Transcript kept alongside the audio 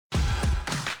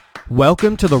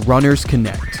Welcome to the Runners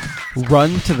Connect,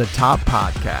 Run to the Top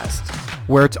podcast,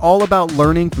 where it's all about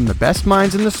learning from the best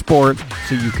minds in the sport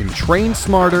so you can train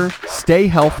smarter, stay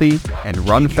healthy, and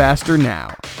run faster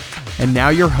now. And now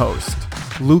your host,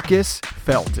 Lucas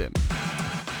Felton.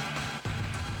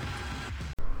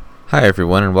 Hi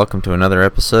everyone, and welcome to another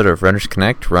episode of Runners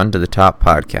Connect, Run to the Top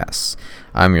podcasts.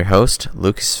 I'm your host,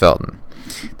 Lucas Felton.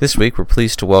 This week we're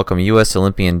pleased to welcome U.S.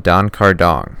 Olympian Don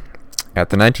Kardong. At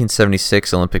the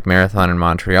 1976 Olympic Marathon in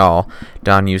Montreal,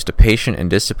 Don used a patient and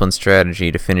disciplined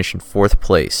strategy to finish in fourth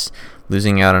place,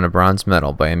 losing out on a bronze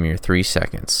medal by a mere 3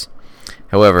 seconds.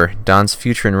 However, Don's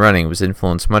future in running was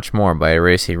influenced much more by a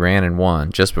race he ran and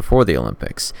won just before the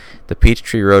Olympics, the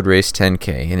Peachtree Road Race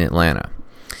 10K in Atlanta.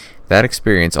 That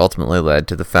experience ultimately led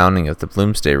to the founding of the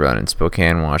Bloomsday Run in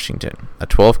Spokane, Washington, a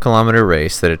 12-kilometer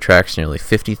race that attracts nearly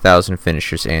 50,000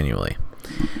 finishers annually.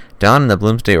 Don and the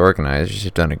Bloomsday organizers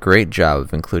have done a great job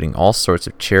of including all sorts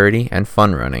of charity and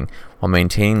fun running while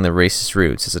maintaining the race's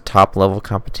roots as a top-level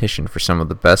competition for some of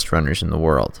the best runners in the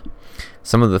world.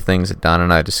 Some of the things that Don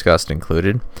and I discussed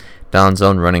included Don's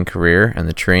own running career and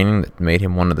the training that made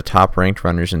him one of the top-ranked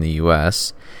runners in the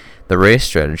U.S., the race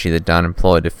strategy that Don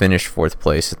employed to finish fourth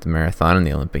place at the marathon in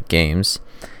the Olympic Games,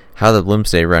 how the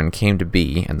Bloomsday Run came to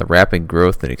be and the rapid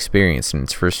growth it experienced in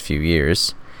its first few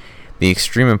years, the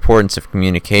extreme importance of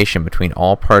communication between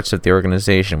all parts of the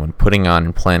organization when putting on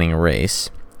and planning a race,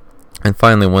 and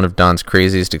finally one of Don's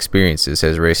craziest experiences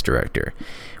as race director,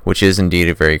 which is indeed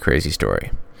a very crazy story.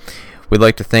 We'd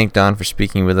like to thank Don for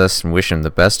speaking with us and wish him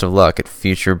the best of luck at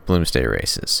future Bloomsday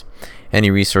races. Any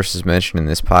resources mentioned in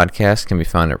this podcast can be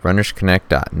found at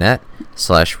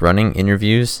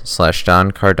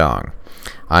runnersconnect.net/runninginterviews/Don Kardong.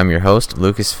 I'm your host,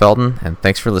 Lucas Felton, and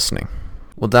thanks for listening.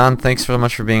 Well, Don, thanks so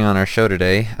much for being on our show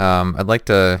today. I'd like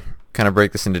to kind of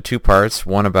break this into two parts,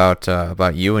 one about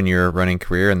you and your running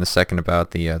career, and the second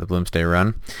about the Bloomsday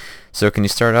Run. So can you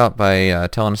start out by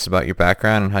telling us about your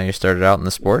background and how you started out in the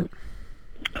sport?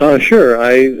 Sure.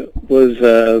 I was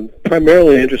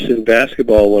primarily interested in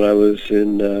basketball when I was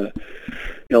in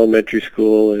elementary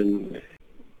school and,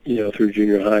 through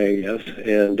junior high, I guess.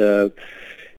 And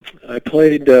I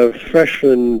played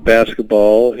freshman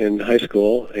basketball in high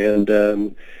school, and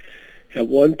at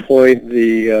one point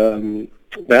the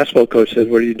basketball coach said,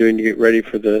 "What are you doing to get ready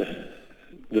for the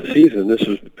season?" This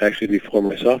was actually before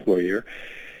my sophomore year.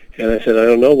 And I said, "I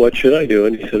don't know, what should I do?"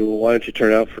 And he said, "Well, why don't you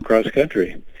turn out for cross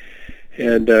country?"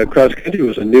 And cross country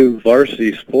was a new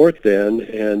varsity sport then,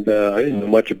 and I didn't know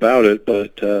much about it,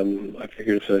 but I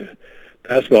figured if a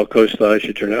basketball coach thought I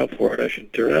should turn out for it, I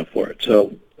should turn out for it.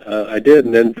 So I did,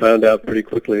 and then found out pretty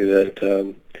quickly that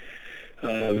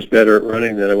I was better at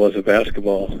running than I was at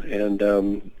basketball. And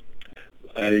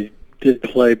I did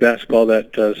play basketball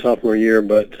that sophomore year,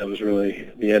 but that was really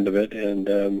the end of it,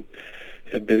 and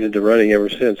have been into running ever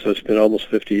since, so it's been almost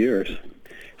 50 years.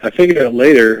 I figured out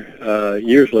later,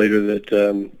 years later, that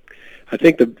I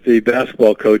think the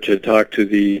basketball coach had talked to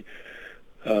the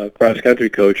cross-country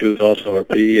coach, who was also our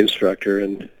PE instructor,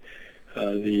 and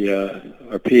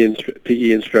our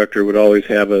PE instructor would always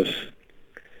have us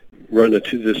run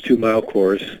this 2-mile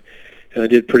course, and I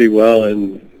did pretty well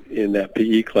in that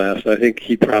PE class. And I think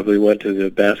he probably went to the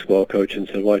basketball coach and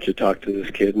said, "Why don't you talk to this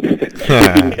kid?" And he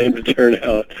came to turn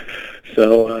out.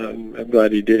 So I'm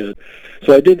glad he did.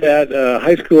 So I did that.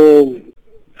 High school,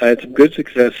 I had some good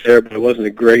success there, but I wasn't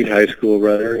a great high school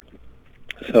runner.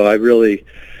 So I really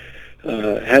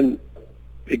hadn't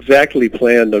exactly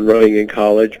planned on running in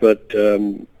college, but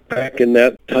back in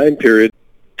that time period,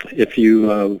 if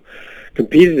you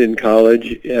competed in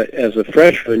college as a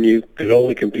freshman, you could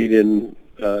only compete in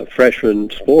freshman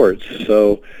sports.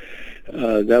 So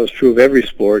that was true of every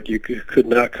sport. You could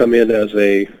not come in as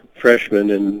a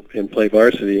freshman and play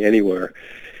varsity anywhere.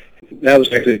 That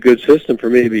was actually a good system for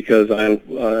me because I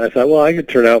thought, well, I could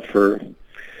turn out for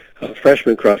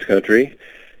freshman cross country.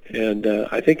 And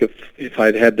I think if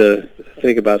I'd had to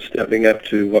think about stepping up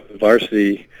to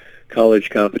varsity college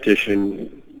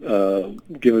competition,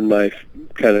 given my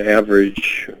kind of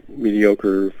average,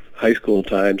 mediocre high school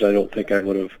times, I don't think I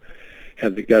would have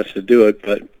had the guts to do it.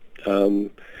 But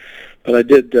I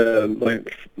did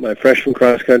my freshman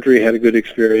cross country, had a good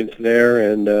experience there,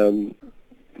 and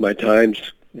my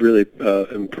times really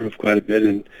improved quite a bit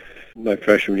in my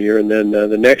freshman year. And then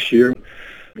the next year,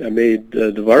 I made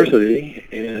the varsity,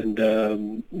 and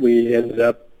we ended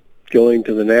up going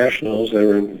to the Nationals. They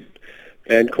were in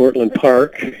Van Cortlandt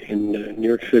Park in New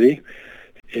York City,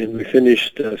 and we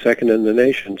finished second in the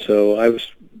nation. So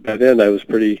by then I was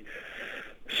pretty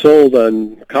sold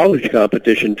on college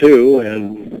competition too,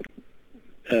 and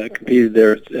competed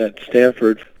there at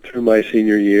Stanford through my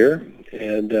senior year.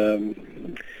 And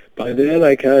by then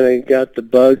I kind of got the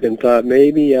bug and thought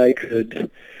maybe I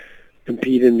could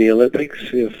compete in the Olympics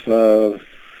if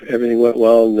everything went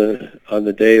well on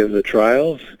the day of the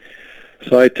trials.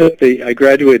 So I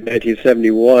graduated in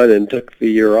 1971 and took the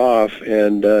year off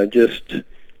and just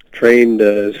trained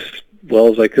as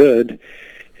well as I could,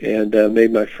 and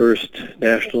made my first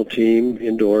national team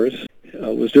indoors.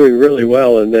 Was doing really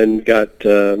well, and then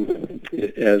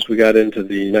as we got into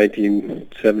the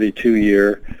 1972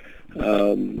 year,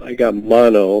 I got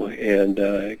mono, and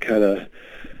it kind of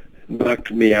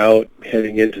knocked me out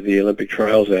heading into the Olympic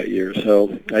trials that year.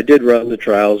 So I did run the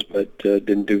trials, but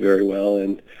didn't do very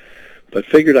well, but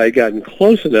figured I'd gotten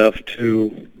close enough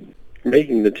to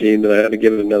making the team that I had to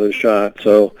give it another shot.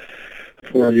 So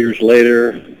 4 years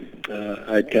later,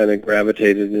 I'd kind of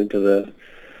gravitated into the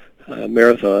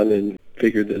marathon and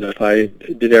figured that if I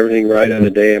did everything right on the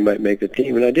day, I might make the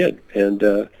team, and I did.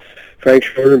 And Frank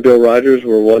Shorter and Bill Rogers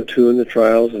were 1-2 in the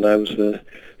trials, and I was the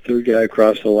third guy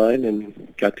across the line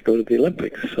and got to go to the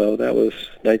Olympics. So that was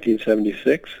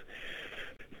 1976.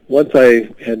 Once I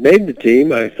had made the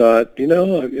team, I thought,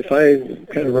 if I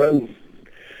kind of run,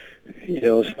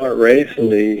 a smart race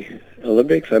in the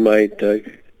Olympics, I might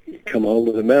come home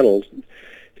with a medal.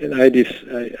 And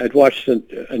I'd watched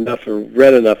enough or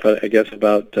read enough, I guess,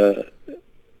 about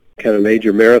kind of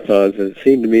major marathons, and it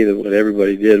seemed to me that what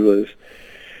everybody did was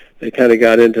they kind of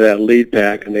got into that lead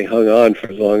pack and they hung on for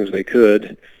as long as they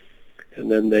could. And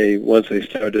then once they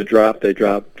started to drop, they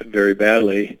dropped very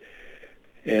badly.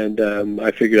 And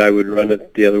I figured I would run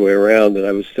it the other way around, that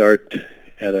I would start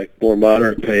at a more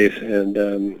moderate pace and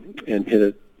hit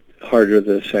it harder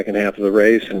the second half of the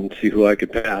race and see who I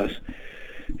could pass.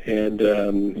 And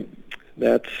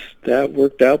that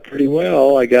worked out pretty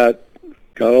well. I got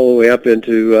all the way up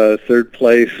into third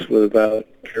place with about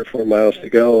 3 or 4 miles to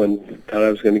go, and thought I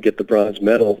was going to get the bronze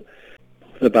medal.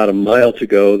 With about a mile to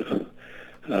go,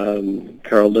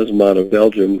 Karel Lismont of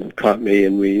Belgium caught me,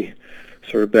 and we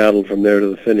sort of battled from there to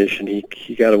the finish, and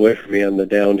he got away from me on the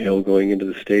downhill going into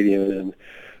the stadium,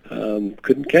 and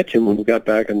couldn't catch him when we got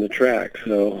back on the track.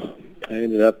 So I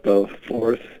ended up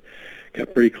fourth.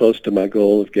 Got pretty close to my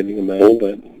goal of getting a medal,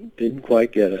 but didn't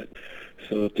quite get it.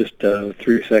 So just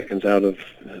 3 seconds out of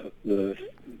the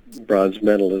bronze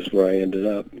medal is where I ended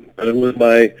up. But it was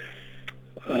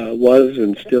was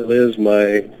and still is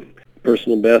my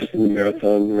personal best in the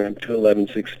marathon, around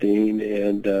 2:11:16,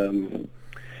 and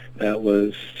that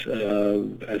was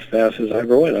as fast as I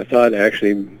ever went. I thought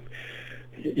actually,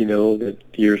 that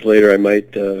years later I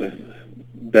might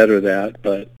better that,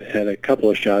 but had a couple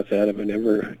of shots at it, but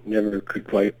never could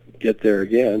quite get there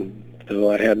again. So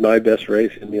I had my best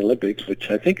race in the Olympics, which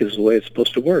I think is the way it's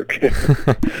supposed to work.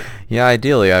 Yeah,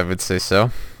 ideally, I would say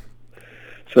so.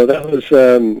 So that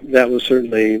was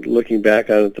certainly, looking back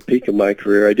on it, the peak of my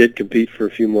career. I did compete for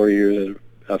a few more years at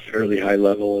a fairly high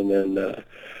level, and then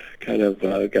kind of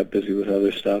got busy with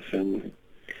other stuff. And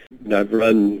I've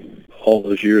run all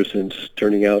those years since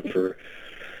turning out for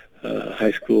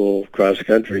high school cross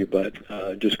country, but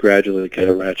just gradually kind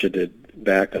of ratcheted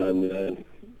back on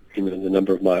the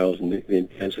number of miles and the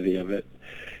intensity of it,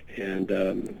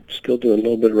 and still doing a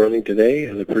little bit of running today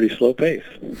at a pretty slow pace.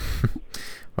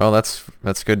 Well,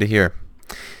 that's good to hear.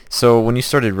 So when you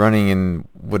started running,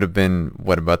 would have been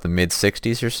about the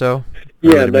mid-'60s or so?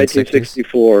 Yeah,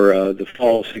 1964. The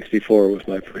fall of '64 was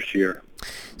my first year.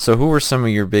 So who were some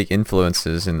of your big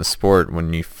influences in the sport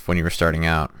when you were starting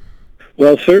out?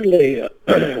 Well, certainly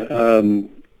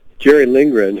Jerry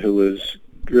Lindgren, who was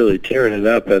really tearing it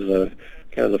up as a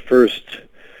kind of the first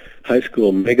high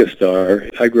school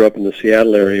megastar. I grew up in the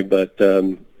Seattle area, but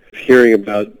hearing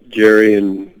about Jerry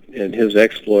and his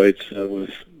exploits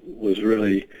was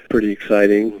really pretty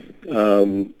exciting.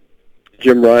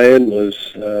 Jim Ryan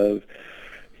was, in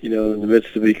the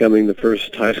midst of becoming the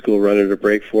first high school runner to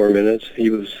break 4 minutes. He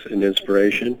was an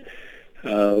inspiration.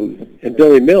 And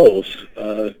Billy Mills,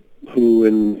 who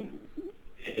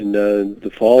in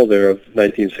the fall there of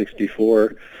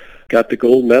 1964 got the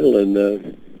gold medal in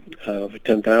the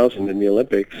 10,000 in the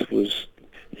Olympics.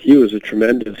 He was a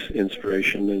tremendous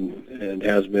inspiration and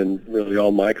has been really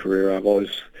all my career. I've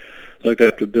always looked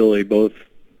up to Billy, both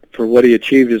for what he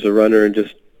achieved as a runner and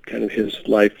just kind of his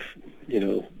life,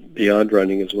 beyond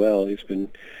running as well. He's been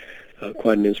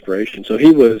quite an inspiration. So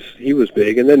he was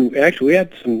big. And then actually we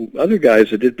had some other guys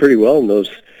that did pretty well in those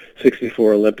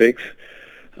 64 Olympics.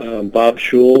 Bob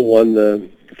Schul won the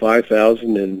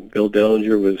 5,000 and Bill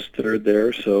Dellinger was third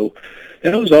there. So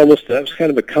that was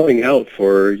kind of a coming out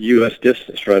for U.S.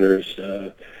 distance runners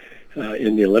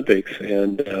in the Olympics.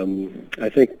 And I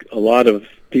think a lot of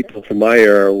people from my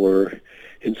era were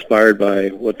inspired by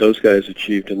what those guys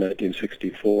achieved in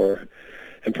 1964.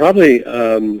 And probably,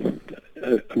 I'm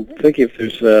thinking if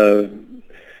there's,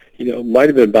 it might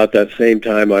have been about that same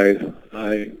time I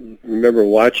remember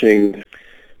watching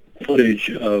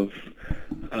footage of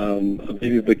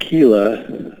maybe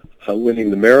Bakila winning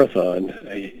the marathon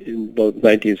in both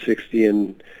 1960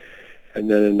 and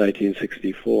then in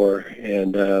 1964.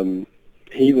 And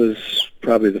he was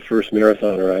probably the first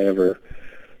marathoner I ever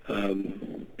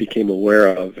became aware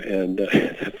of. And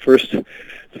the first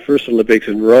Olympics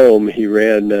in Rome, he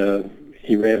ran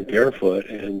barefoot,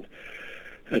 and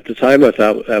at the time I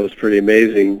thought that was pretty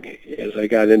amazing. As I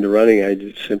got into running, I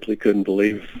just simply couldn't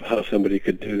believe how somebody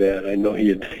could do that. I know he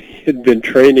had been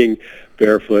training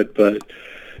barefoot, but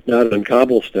not on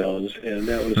cobblestones, and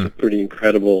that was a pretty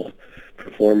incredible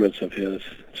performance of his.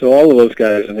 So all of those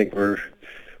guys, I think, were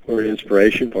an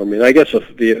inspiration for me. And I guess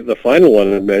the final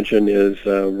one I'd mention is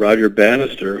Roger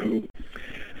Bannister, who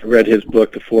I read his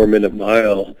book, The 4-Minute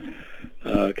Mile,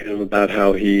 kind of about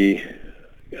how he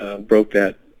broke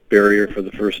that barrier for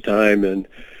the first time, and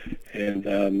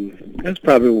that's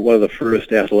probably one of the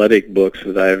first athletic books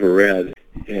that I ever read.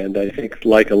 And I think,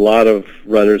 like a lot of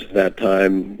runners at that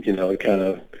time, it kind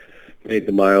of made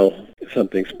the mile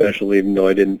something special, even though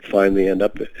I didn't finally end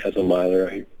up as a miler.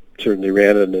 I certainly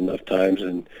ran it enough times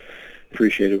and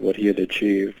appreciated what he had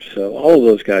achieved. So all of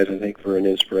those guys, I think, were an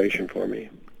inspiration for me.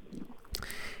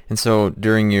 And so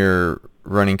during your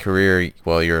running career,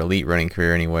 well, your elite running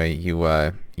career anyway, you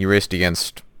raced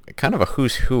against kind of a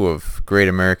who's who of great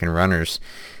American runners.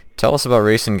 Tell us about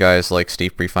racing guys like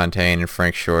Steve Prefontaine and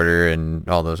Frank Shorter and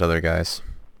all those other guys.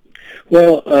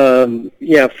 Well,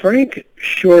 Frank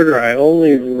Shorter, I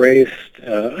only raced,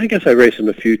 I guess I raced him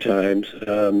a few times.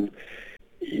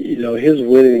 His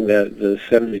winning the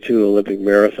 72 Olympic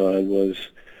marathon was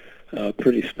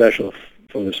pretty special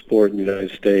for the sport in the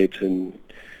United States. And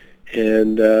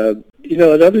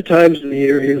at other times of the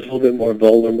year, he was a little bit more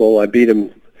vulnerable. I beat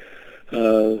him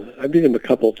a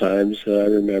couple times, I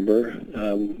remember.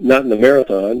 Not in the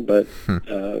marathon, but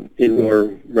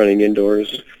running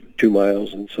indoors, 2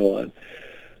 miles and so on.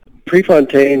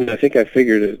 Prefontaine, I think I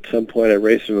figured at some point I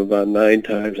raced him about 9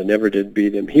 times. I never did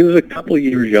beat him. He was a couple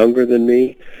years younger than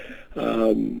me.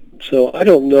 So I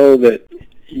don't know that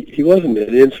he wasn't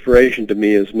an inspiration to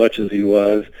me as much as he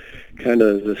was kind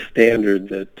of the standard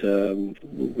that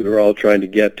we were all trying to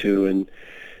get to, and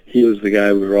he was the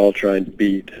guy we were all trying to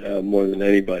beat more than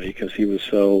anybody, because he was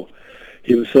so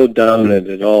dominant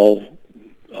at all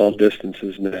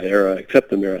distances in that era, except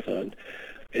the marathon.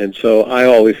 And so I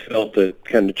always felt that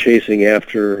kind of chasing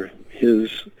after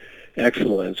his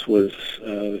excellence was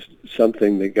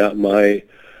something that got my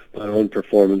own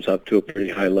performance up to a pretty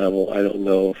high level. I don't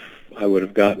know if I would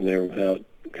have gotten there without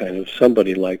kind of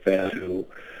somebody like that who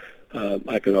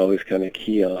I could always kind of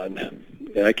key on.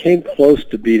 And I came close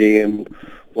to beating him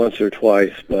once or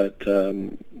twice, but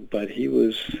he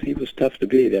was tough to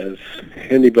beat, as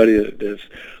anybody that has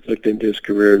looked into his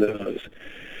career knows.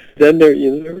 Then there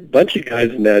were a bunch of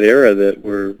guys in that era that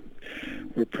were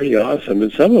pretty awesome,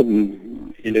 and some of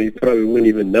them, you probably wouldn't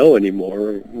even know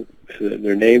anymore.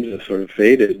 Their names have sort of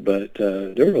faded, but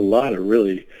there were a lot of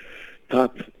really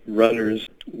top runners,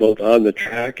 both on the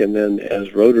track and then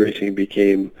as road racing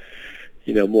became,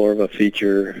 more of a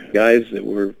feature. Guys that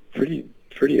were pretty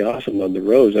awesome on the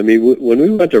roads. I mean, when we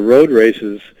went to road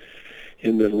races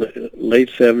in the late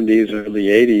 70s, early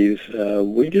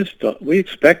 80s, we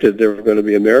expected there were going to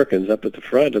be Americans up at the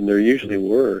front, and there usually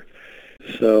were.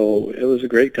 So it was a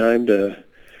great time to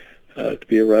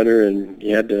be a runner, and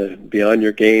you had to be on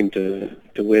your game to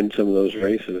win some of those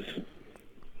races.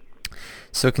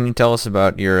 So can you tell us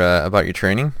about your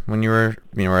training when you were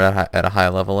at a high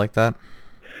level like that?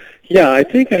 Yeah, I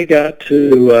think I got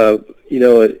to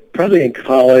probably in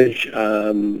college.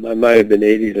 I might have been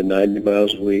 80 to 90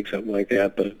 miles a week, something like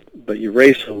that. But you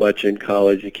race so much in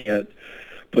college, you can't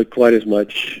put quite as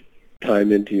much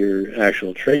time into your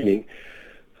actual training.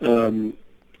 The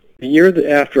year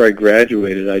after I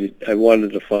graduated, I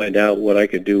wanted to find out what I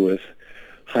could do with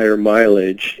higher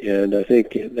mileage, and I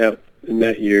think in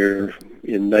that year,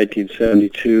 in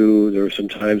 1972, there were some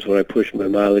times when I pushed my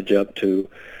mileage up to,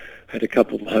 I had a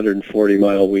couple of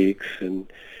 140-mile weeks, and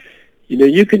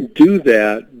you can do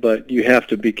that, but you have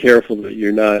to be careful that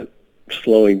you're not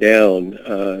slowing down.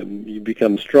 You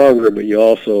become stronger, but you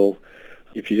also,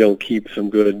 if you don't keep some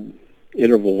good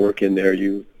interval work in there,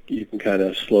 you can kind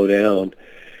of slow down.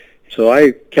 So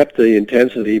I kept the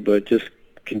intensity, but just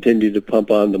continued to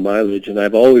pump on the mileage, and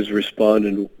I've always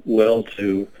responded well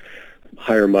to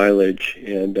higher mileage.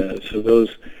 And so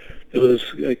it was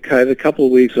kind of a couple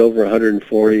of weeks over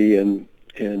 140, and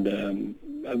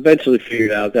eventually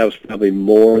figured out that was probably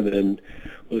more than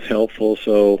was helpful.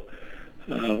 So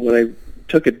when I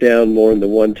took it down more in the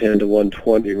 110 to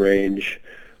 120 range,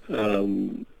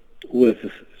 with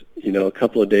a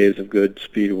couple of days of good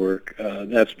speed work,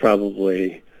 that's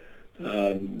probably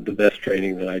the best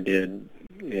training that I did,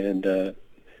 and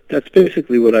that's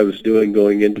basically what I was doing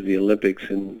going into the Olympics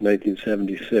in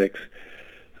 1976.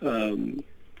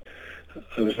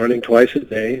 I was running twice a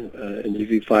day, an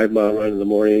easy 5-mile run in the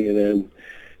morning, and then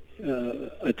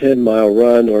a 10-mile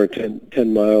run or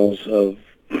 10 miles of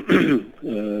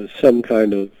some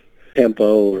kind of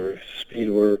tempo or speed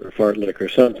work or fartlek or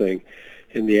something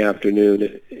in the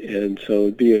afternoon. And so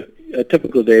it'd be a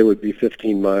typical day would be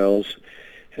 15 miles.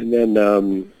 And then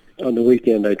on the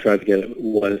weekend, I try to get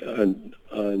one,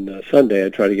 on Sunday, I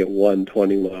try to get one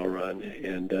 20-mile run.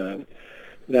 And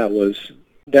that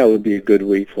would be a good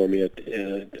week for me.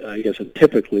 I guess a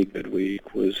typically good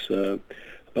week was about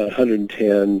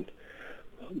 110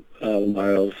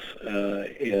 miles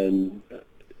and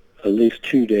at least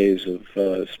 2 days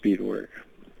of speed work.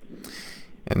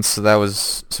 And so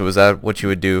was that what you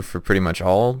would do for pretty much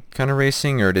all kind of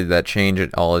racing, or did that change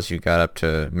at all as you got up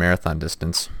to marathon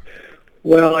distance?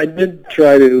 Well, I did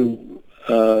try to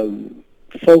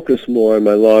focus more on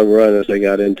my long run as I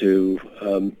got into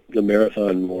the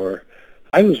marathon more.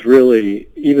 I was really,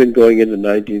 even going into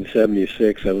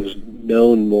 1976, I was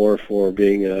known more for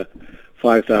being a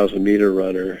 5,000-meter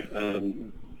runner.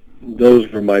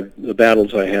 Those were the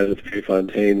battles I had at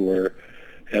Prefontaine were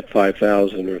at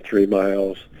 5,000 or 3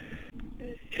 miles.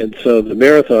 And so the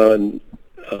marathon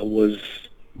was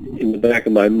in the back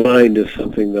of my mind as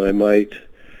something that I might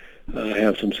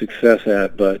have some success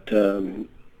at, but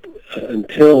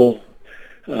until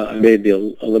I made the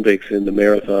Olympics in the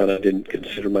marathon, I didn't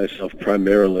consider myself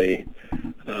primarily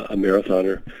a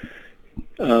marathoner.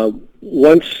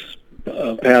 Once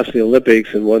past the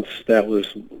Olympics, and once that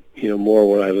was more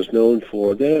what I was known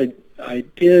for, then I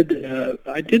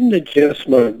didn't adjust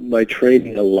my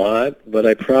training a lot, but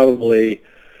I probably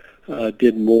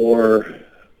did more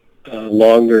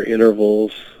longer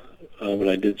intervals when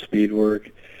I did speed work,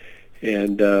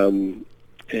 and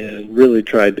really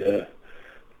tried to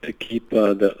keep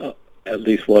at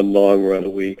least one long run a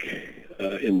week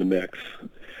in the mix.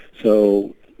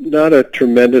 So not a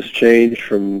tremendous change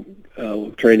from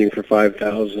training for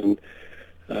 5,000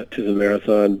 to the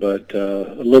marathon, but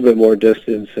a little bit more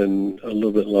distance and a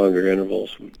little bit longer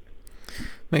intervals.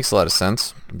 Makes a lot of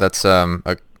sense. That's I've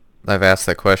asked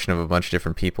that question of a bunch of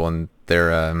different people, and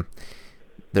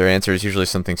their answer is usually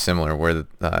something similar, where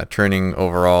training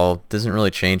overall doesn't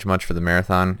really change much for the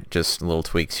marathon, just little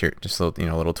tweaks here, just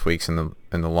little tweaks in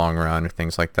the long run or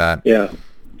things like that. Yeah.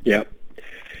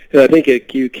 And I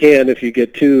think you can, if you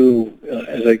get too,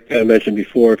 as I kind of mentioned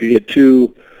before, if you get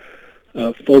too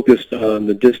focused on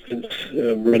the distance,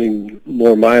 running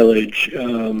more mileage,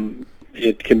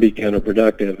 it can be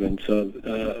counterproductive. And so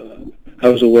I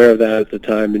was aware of that at the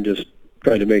time and just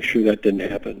tried to make sure that didn't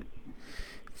happen.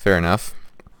 Fair enough.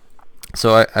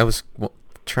 So I was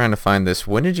trying to find this.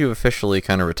 When did you officially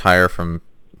kind of retire from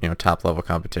top level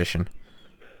competition?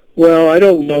 Well, I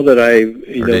don't know that I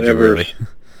did ever. You really?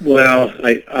 Well,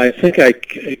 I think I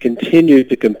continued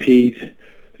to compete,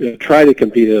 try to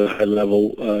compete at a high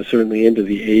level, certainly into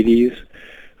the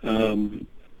 80s.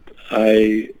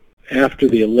 After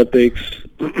the Olympics,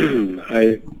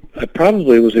 I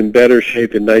probably was in better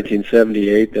shape in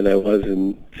 1978 than I was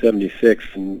in 76.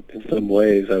 In some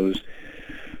ways, I was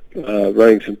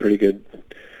running some pretty good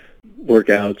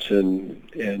workouts and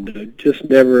just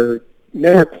never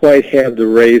quite had the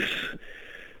race.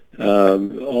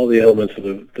 All the elements of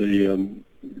the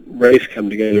race come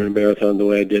together in a marathon the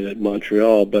way I did at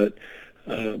Montreal, but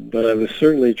I was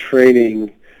certainly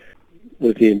training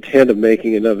with the intent of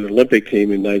making another Olympic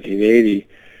team in 1980.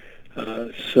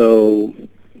 So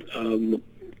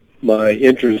my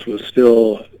interest was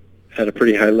still at a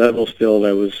pretty high level still, and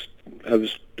I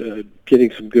was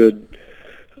getting some good,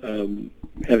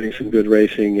 having some good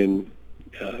racing, and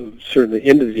certainly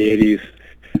into the 80s.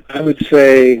 I would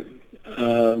say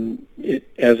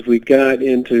as we got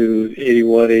into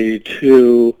 81,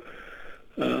 82,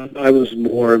 I was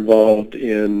more involved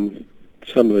in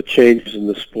some of the changes in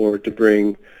the sport to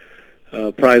bring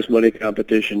prize money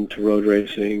competition to road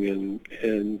racing,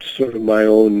 and sort of my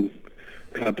own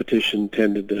competition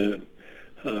tended to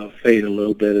fade a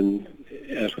little bit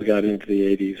as we got into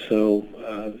the 80s. So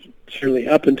certainly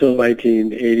up until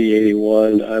 1980,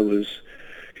 81, I was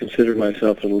considered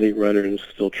myself an elite runner and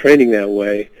still training that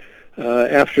way.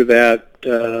 After that,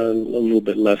 a little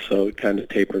bit less so. It kind of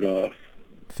tapered off.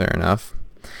 Fair enough.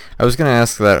 I was going to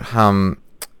ask that,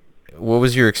 what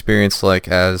was your experience like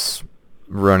as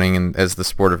running and as the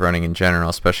sport of running in general,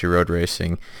 especially road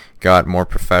racing, got more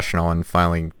professional and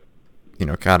finally,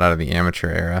 got out of the amateur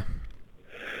era?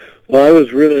 Well, I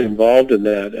was really involved in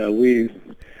that.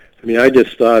 I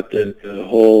just thought that the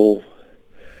whole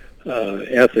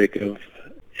ethic of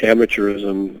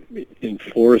amateurism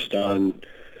enforced on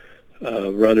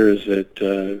runners that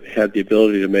had the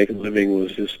ability to make a living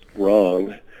was just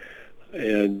wrong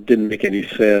and didn't make any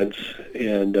sense.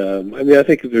 And I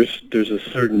think there's a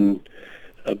certain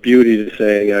beauty to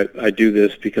saying I do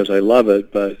this because I love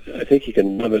it, but I think you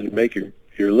can love it and make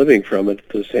your living from it at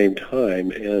the same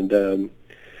time. And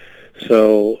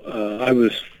so I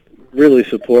was really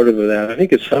supportive of that. I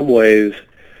think in some ways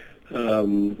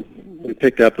we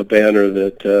picked up a banner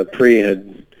that Pre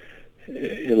had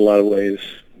in a lot of ways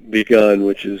begun,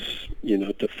 which is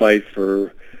to fight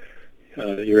for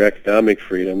your economic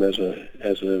freedom as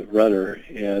a runner.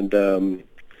 And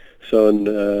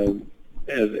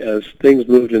as things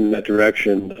moved in that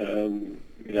direction,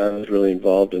 I was really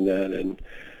involved in that.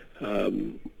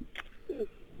 And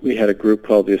we had a group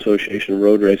called the Association of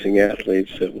Road Racing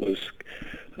Athletes that was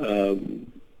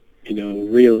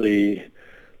really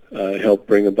helped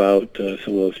bring about some of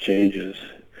those changes.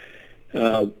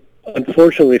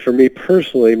 Unfortunately for me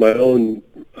personally, my own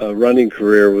running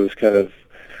career was kind of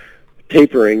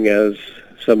tapering as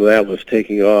some of that was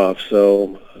taking off.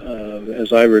 So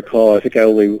as I recall, I think I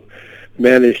only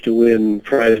managed to win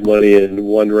prize money in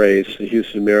one race, the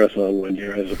Houston Marathon one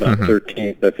year. I was about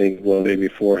 13th, I think, well, maybe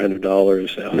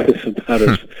 $400. That was about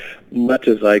as much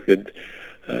as I could,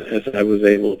 as I was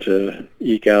able to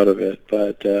eke out of it.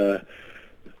 But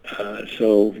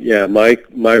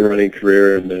my running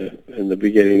career in the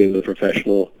beginning of the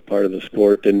professional part of the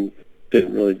sport didn't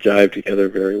really jive together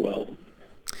very well.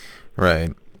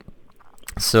 Right.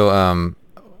 So a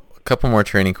couple more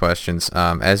training questions.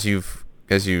 As your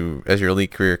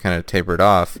elite career kind of tapered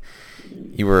off,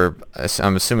 you were,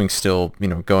 I'm assuming, still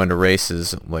going to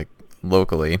races like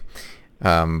locally.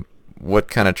 What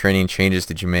kind of training changes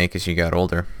did you make as you got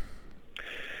older?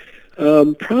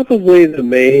 Probably the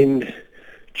main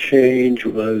change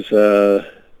was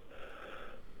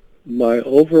my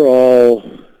overall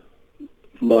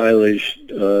mileage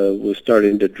was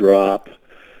starting to drop,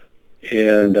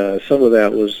 and some of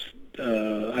that was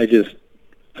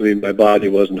my body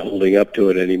wasn't holding up to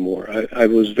it anymore. I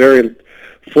was very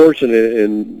fortunate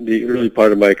in the early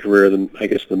part of my career,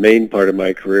 the main part of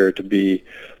my career, to be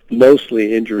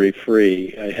mostly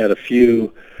injury-free. I had a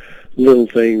few little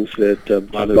things that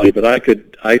bothered me, but I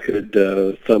could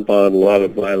thump on a lot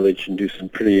of mileage and do some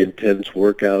pretty intense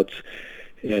workouts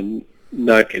and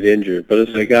not get injured. But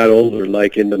as I got older,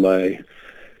 like into my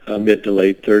mid to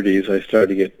late 30s, I started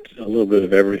to get a little bit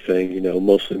of everything,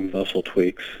 mostly muscle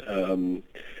tweaks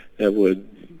that would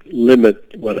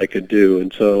limit what I could do.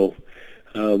 And so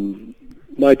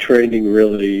my training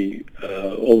really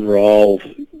the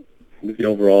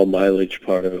overall mileage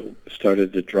part of it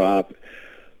started to drop.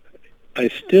 I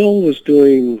still would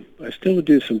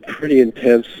do some pretty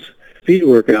intense speed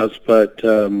workouts, but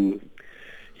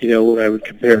when I would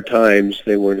compare times,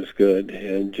 they weren't as good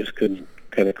and just couldn't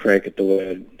kind of crank it the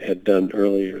way I had done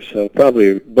earlier. So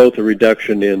probably both a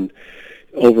reduction in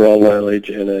overall mileage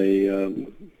and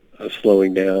a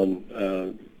slowing down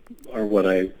are what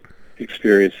I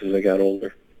experienced as I got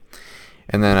older.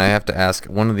 And then I have to ask,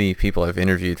 one of the people I've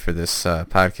interviewed for this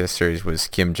podcast series was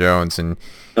Kim Jones, and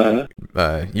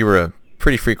you were a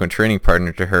pretty frequent training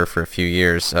partner to her for a few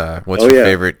years. What's your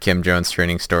favorite Kim Jones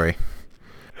training story?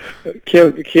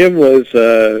 Kim was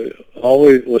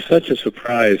always such a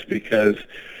surprise because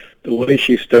the way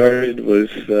she started was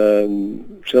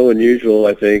so unusual,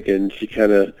 I think, and she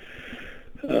kind of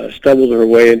stumbled her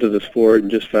way into the sport and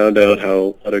just found out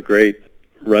what a great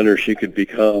runner she could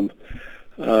become.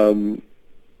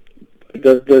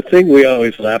 The thing we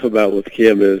always laugh about with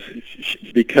Kim is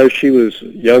because she was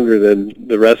younger than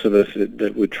the rest of us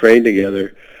that would train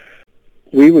together,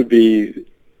 we would be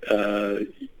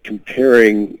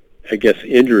comparing, I guess,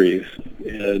 injuries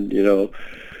and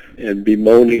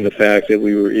bemoaning the fact that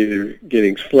we were either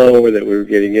getting slow or that we were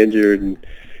getting injured. And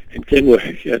Kim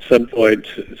at some point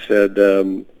said,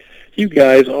 "You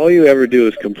guys, all you ever do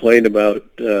is complain about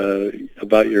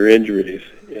your injuries,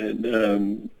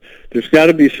 and there's got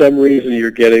to be some reason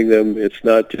you're getting them. It's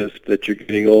not just that you're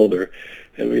getting older."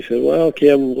 And we said, "Well,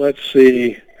 Kim, let's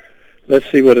see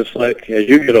what it's like as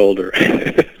you get older."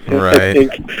 Right.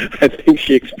 I think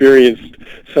she experienced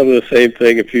some of the same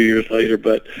thing a few years later,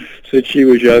 but since she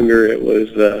was younger, it was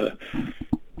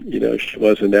she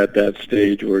wasn't at that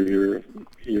stage where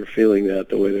you're feeling that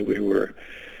the way that we were.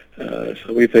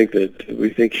 So we think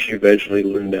she eventually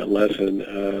learned that lesson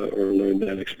or learned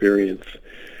that experience,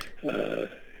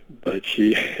 but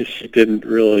she didn't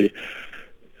really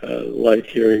like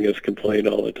hearing us complain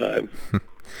all the time.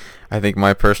 I think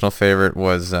my personal favorite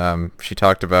was she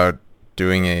talked about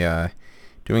doing a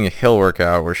hill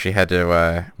workout where she had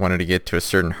to wanted to get to a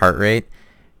certain heart rate,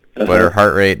 but her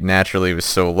heart rate naturally was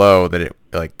so low that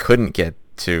it couldn't get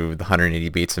to the 180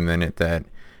 beats a minute that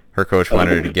her coach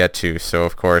wanted her to get to. So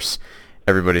of course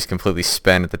everybody's completely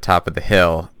spent at the top of the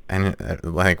hill, and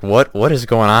what is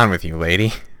going on with you,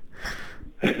 lady?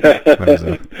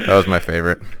 That was my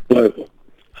favorite. Well,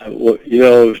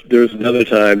 there was another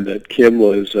time that Kim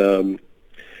was, and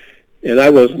I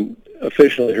wasn't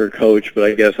officially her coach, but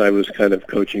I guess I was kind of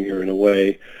coaching her in a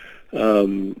way,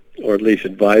 or at least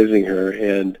advising her.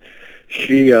 And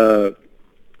she was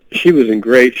in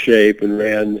great shape and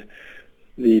ran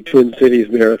the Twin Cities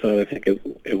Marathon, I think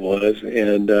it was,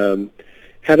 and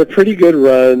had a pretty good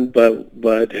run,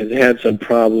 but had some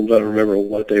problems. I don't remember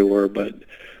what they were, but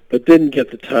didn't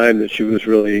get the time that she was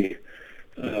really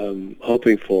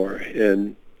hoping for.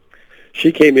 And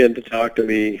she came in to talk to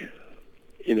me,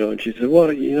 and she said,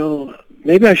 well,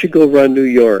 maybe I should go run New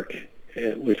York,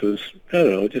 which was, I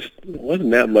don't know, just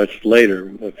wasn't that much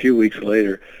later, a few weeks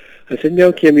later. I said,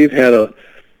 Kim, you've had a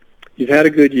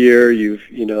good year.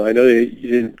 I know you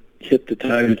didn't hit the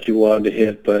time that you wanted to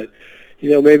hit, but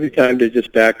maybe time to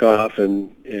just back off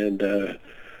and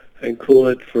cool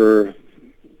it through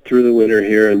the winter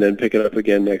here, and then pick it up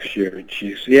again next year. And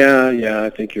she's, yeah, I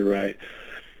think you're right.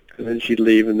 And then she'd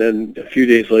leave, and then a few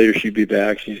days later she'd be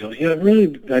back. She's like,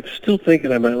 I'm still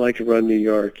thinking I might like to run New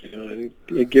York. And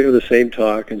give her the same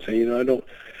talk and say, I don't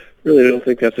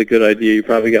think that's a good idea. You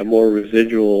probably got more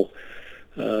residual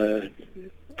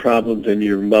problems in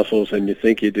your muscles than you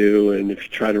think you do, and if you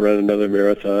try to run another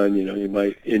marathon, you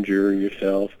might injure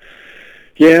yourself.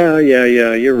 Yeah,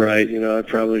 you're right. I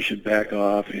probably should back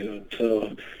off.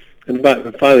 So, and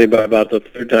finally, about the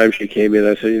third time she came in,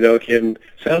 I said, Kim,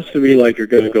 sounds to me like you're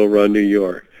going to go run New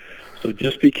York. So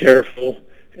just be careful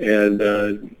and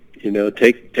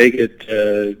take it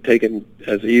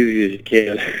as easy as you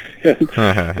can.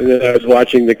 And then I was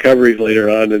watching the coverage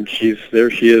later on, and she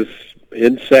is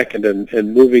in second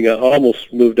and moving,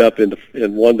 almost moved up and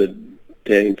won the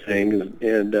dang thing,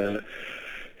 and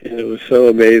it was so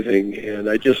amazing. And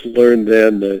I just learned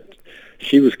then that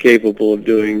she was capable of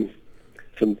doing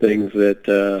some things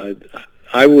that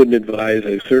I wouldn't advise.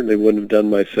 I certainly wouldn't have done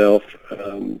myself,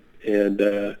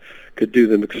 and could do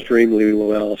them extremely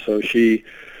well. So she,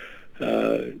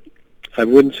 I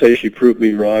wouldn't say she proved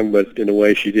me wrong, but in a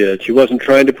way she did. She wasn't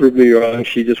trying to prove me wrong.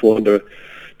 She just wanted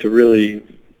to really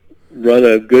run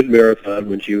a good marathon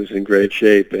when she was in great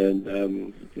shape,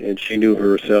 and she knew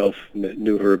herself,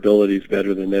 knew her abilities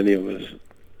better than any of us.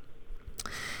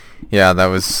 Yeah,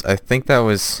 I think that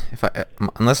was,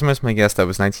 unless I missed my guess, that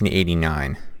was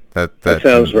 1989. That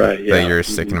sounds right. Yeah. That year is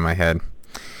sticking in my head.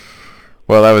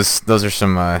 Well, those are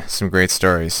some great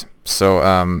stories. So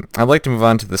I'd like to move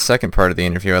on to the second part of the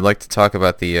interview. I'd like to talk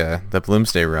about the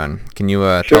Bloomsday Run. Can you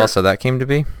tell us how that came to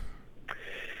be?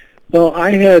 Well,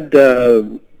 I had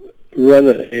run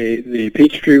the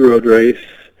Peachtree Road Race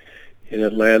in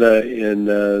Atlanta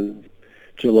in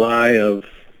July of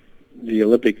the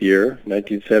Olympic year,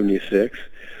 1976,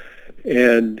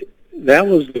 and that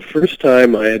was the first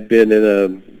time I had been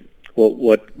in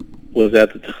what was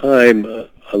at the time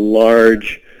a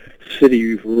large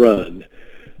city run.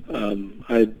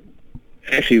 I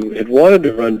actually had wanted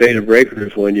to run Beta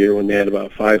Breakers one year when they had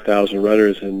about 5,000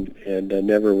 runners, and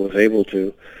never was able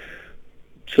to.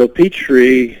 So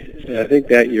Peachtree, I think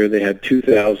that year they had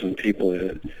 2,000 people in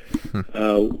it.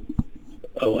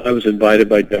 I was invited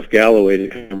by Jeff Galloway to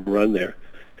come run there,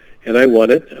 and I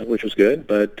won it, which was good.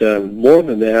 But more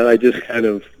than that, I just kind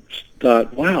of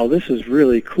thought, wow, this is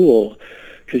really cool,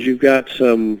 because you've got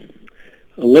some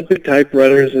Olympic-type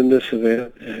runners in this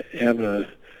event having a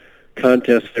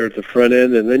contest there at the front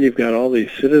end, and then you've got all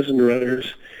these citizen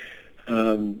runners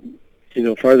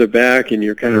farther back, and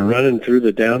you're kind of running through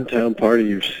the downtown part of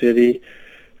your city.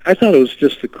 I thought it was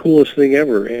just the coolest thing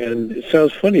ever, and it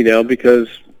sounds funny now because,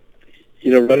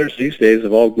 runners these days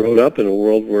have all grown up in a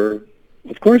world where,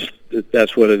 of course,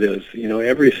 that's what it is.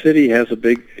 Every city has a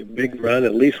big run,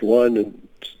 at least one, and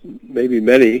maybe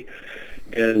many,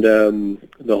 and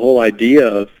the whole idea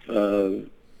of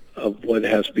what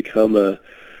has become the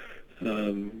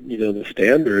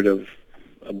standard of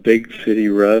a big city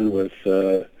run with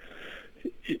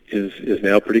is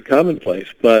now pretty commonplace.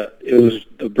 But it was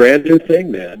a brand new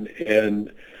thing then,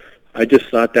 and I just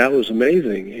thought that was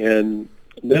amazing. And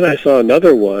then I saw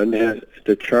another one at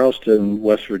the Charleston,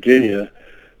 West Virginia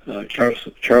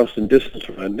Charleston Distance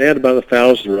Run. They had about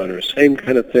 1,000 runners, same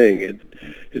kind of thing.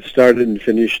 It started and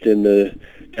finished in the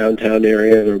downtown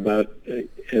area. There were about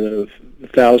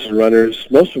 1,000 runners.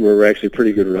 Most of them were actually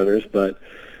pretty good runners, but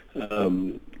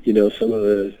some of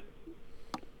the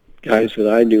guys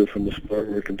that I knew from the sport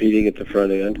were competing at the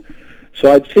front end.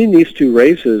 So I'd seen these two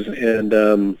races,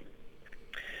 and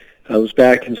I was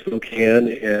back in Spokane,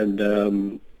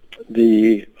 and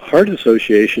the Heart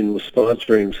Association was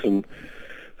sponsoring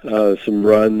some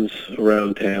runs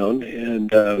around town, and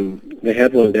they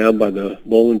had one down by the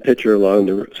Bowlin Pitcher along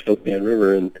the Spokane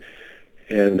River,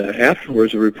 and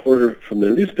afterwards a reporter from the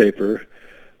newspaper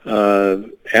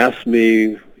asked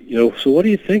me, so what do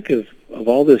you think of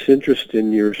all this interest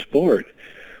in your sport?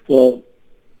 Well,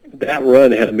 that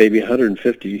run had maybe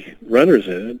 150 runners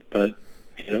in it, but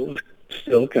it was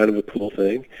still kind of a cool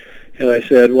thing. And I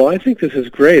said, well, I think this is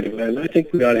great, and I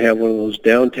think we ought to have one of those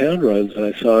downtown runs that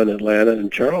I saw in Atlanta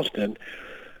and Charleston.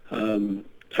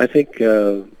 I think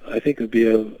it would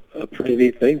be a pretty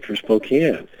neat thing for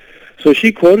Spokane. So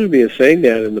she quoted me as saying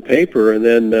that in the paper, and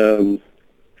then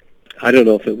I don't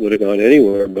know if it would have gone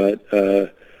anywhere, but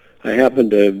I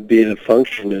happened to be at a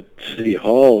function at City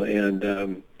Hall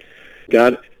and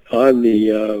got on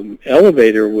the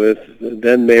elevator with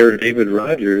then Mayor David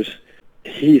Rogers.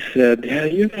 He said, yeah,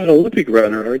 you're an Olympic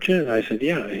runner, aren't you? And I said,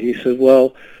 yeah. He said,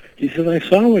 I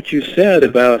saw what you said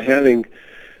about having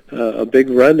a big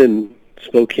run in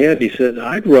Spokane. He said,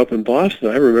 I grew up in Boston.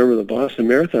 I remember the Boston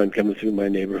Marathon coming through my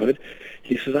neighborhood.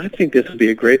 He said, I think this would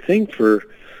be a great thing for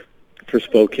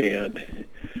Spokane.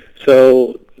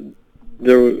 So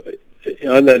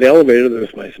on that elevator, there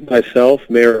was myself,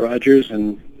 Mayor Rogers,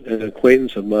 and an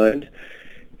acquaintance of mine,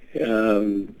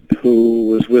 who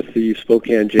was with the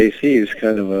Spokane JCs,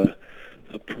 kind of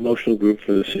a promotional group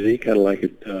for the city, kind of like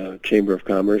a Chamber of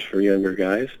Commerce for younger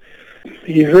guys.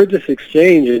 He heard this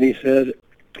exchange, and he said,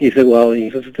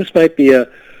 this might be a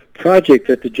project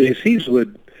that the JCs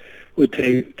would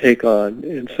take on.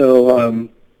 And so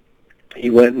he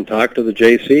went and talked to the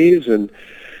JCs, and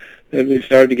then we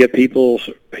started to get people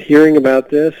hearing about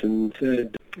this and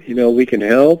said, we can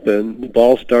help, and the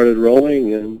ball started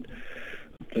rolling, and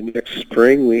the next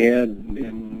spring we had,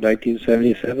 in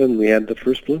 1977, we had the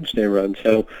first Bloomsday Run.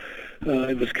 So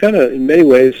it was kind of, in many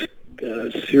ways,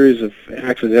 a series of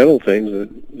accidental things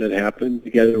that happened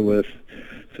together with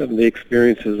some of the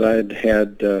experiences I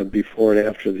had before and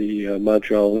after the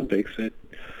Montreal Olympics that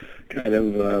kind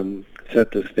of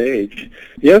set the stage.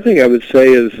 The other thing I would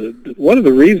say is one of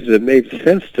the reasons it made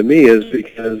sense to me is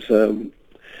because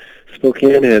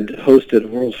Spokane had hosted a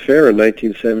World's Fair in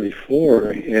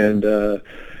 1974, and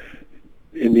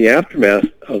in the aftermath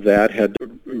of that had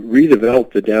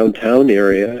redeveloped the downtown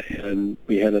area, and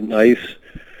we had a nice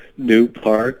new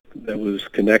park that was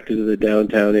connected to the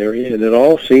downtown area, and it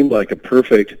all seemed like a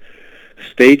perfect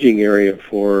staging area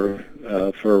for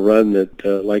a run that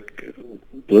like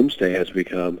Bloomsday has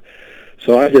become.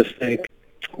 So I just think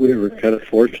we were kind of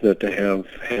fortunate to have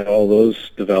had all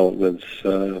those developments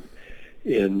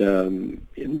in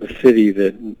the city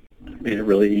that made it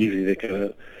really easy to kind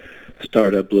of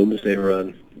start a Bloomsday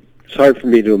Run. It's hard for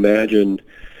me to imagine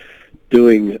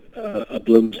doing a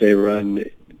Bloomsday Run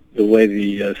the way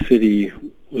the city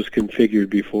was configured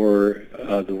before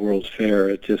the World's Fair.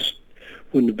 It just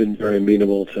wouldn't have been very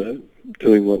amenable to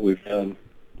doing what we've done.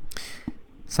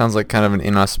 Sounds like kind of an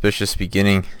inauspicious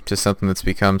beginning to something that's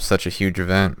become such a huge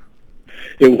event.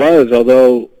 It was,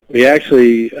 although we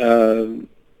actually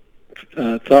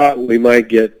thought we might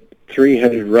get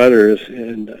 300 runners,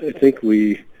 and I think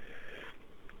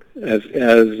as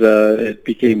it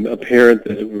became apparent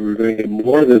that we were going to get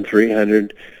more than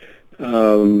 300,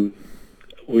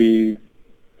 we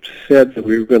said that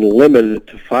we were going to limit it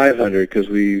to 500 because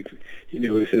we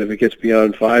said if it gets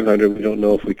beyond 500, we don't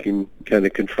know if we can kind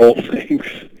of control things.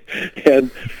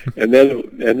 and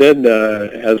then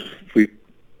as we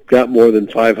got more than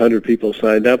 500 people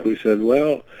signed up, we said,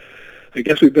 well, I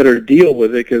guess we better deal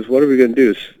with it, because what are we going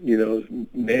to do?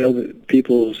 Mail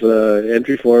people's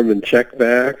entry form and check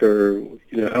back, or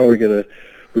how are we going to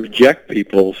reject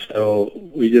people? So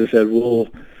we just said we'll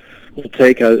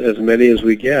take as many as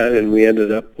we get, and we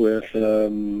ended up with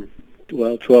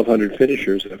 1,200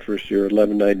 finishers that first year,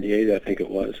 1198, I think it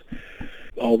was.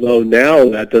 Although now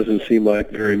that doesn't seem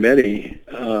like very many,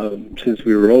 since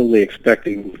we were only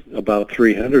expecting about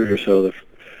 300 or so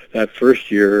that first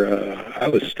year. I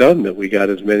was stunned that we got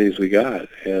as many as we got,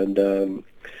 and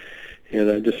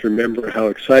I just remember how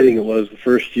exciting it was the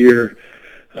first year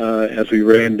as we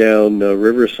ran down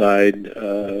Riverside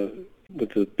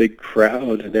with the big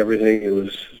crowd and everything. It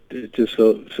was just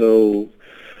so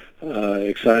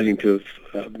exciting to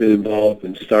have been involved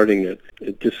in starting it.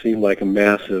 It just seemed like a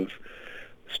massive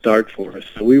start for us.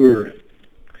 So we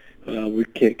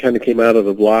kind of came out of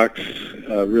the blocks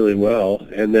really well,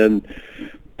 and then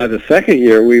by the second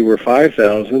year we were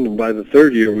 5,000, and by the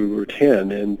third year we were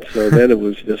 10, and so then it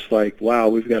was just like, wow,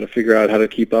 we've got to figure out how to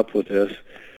keep up with this.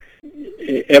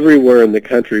 Everywhere in the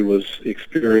country was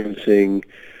experiencing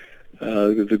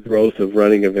the growth of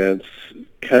running events,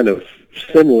 kind of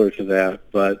similar to that,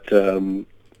 but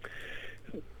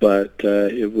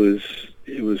it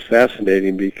was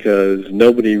fascinating because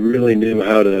nobody really knew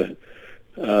how to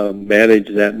manage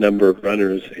that number of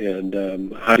runners, and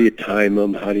how do you time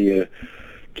them? How do you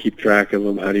keep track of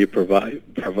them? How do you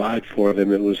provide for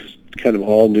them? It was kind of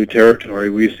all new territory.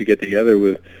 We used to get together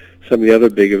with some of the other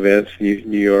big events,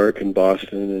 New York and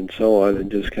Boston and so on, and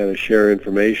just kind of share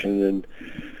information and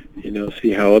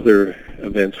see how other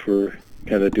events were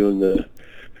kind of doing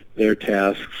their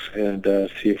tasks, and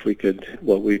see if we could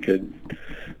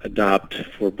adopt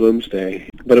for Bloomsday.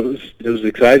 But it was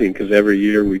exciting because every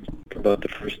year for about the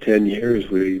first 10 years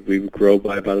we would grow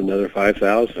by about another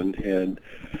 5,000, and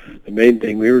the main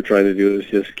thing we were trying to do is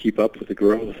just keep up with the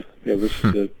growth. It was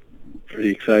pretty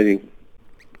exciting.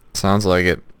 Sounds like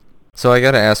it. So I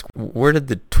got to ask, where did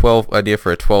the idea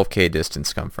for a 12K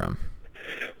distance come from?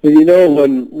 Well,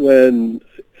 when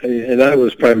I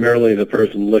was primarily the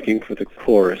person looking for the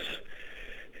course,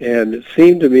 and it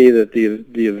seemed to me that the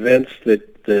events that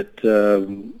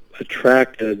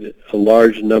attracted a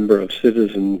large number of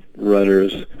citizen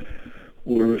runners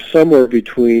were somewhere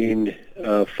between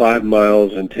 5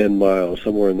 miles and 10 miles,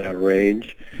 somewhere in that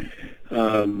range.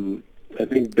 I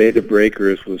think Beta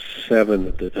Breakers was 7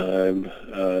 at the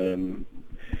time.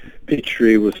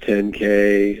 Peachtree was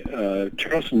 10K.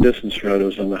 Charleston Distance Run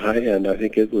was on the high end. I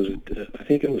think it was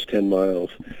 10 miles.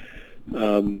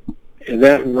 And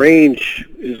that range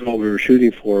is what we were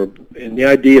shooting for. And the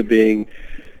idea being,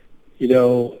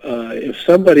 if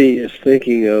somebody is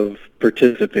thinking of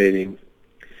participating,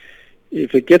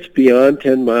 if it gets beyond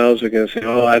 10 miles, they're going to say,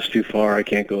 "Oh, that's too far. I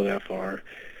can't go that far."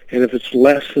 And if it's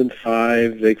less than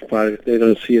 5, they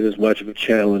don't see it as much of a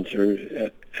challenge,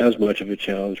 or as much of a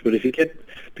challenge. But if you get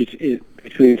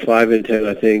between 5 and 10,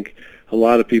 I think a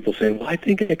lot of people say, "Well, I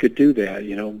think I could do that,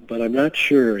 but I'm not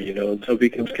sure, And so it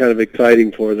becomes kind of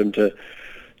exciting for them to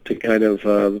kind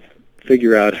of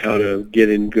figure out how to get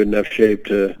in good enough shape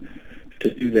to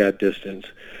do that distance.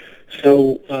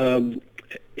 So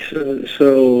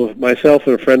myself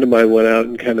and a friend of mine went out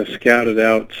and kind of scouted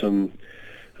out some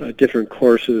different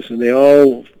courses, and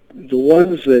the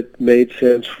ones that made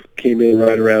sense came in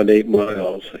right around 8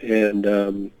 miles.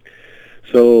 And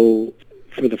so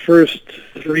for the first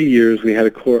 3 years, we had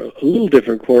a little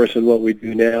different course than what we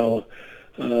do now,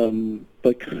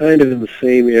 but kind of in the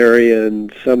same area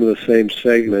and some of the same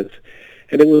segments.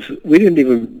 And we didn't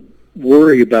even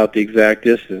worry about the exact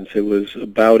distance. It was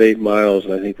about 8 miles,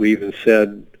 and I think we even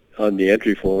said on the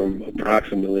entry form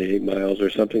approximately 8 miles or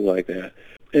something like that.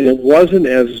 And it wasn't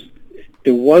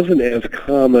as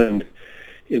common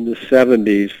in the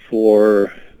 70s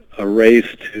for a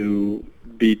race to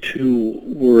be too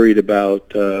worried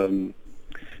about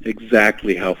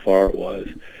exactly how far it was.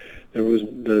 There was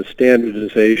the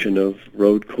standardization of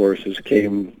road courses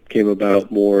came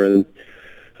about more in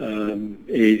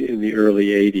the early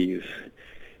 80s,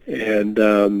 and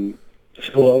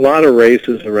so a lot of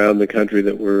races around the country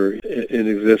that were in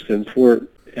existence weren't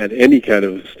at any kind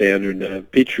of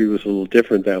standard. Peachtree was a little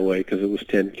different that way because it was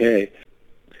 10K.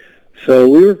 So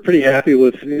we were pretty happy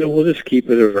with, we'll just keep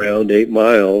it around 8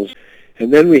 miles.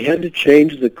 And then we had to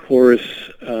change the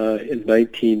course in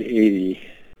 1980,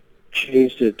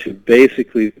 changed it to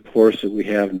basically the course that we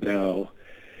have now.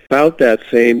 About that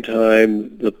same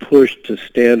time, the push to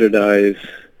standardize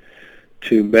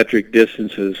to metric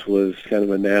distances was kind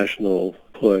of a national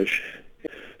push.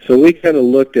 So we kind of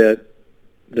looked at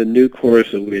the new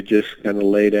course that we had just kind of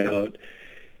laid out,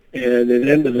 and it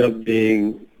ended up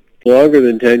being longer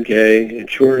than 10K and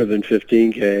shorter than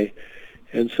 15K.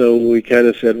 And so we kind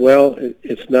of said, well,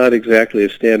 it's not exactly a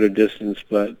standard distance,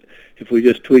 but if we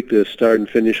just tweak the start and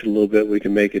finish a little bit, we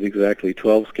can make it exactly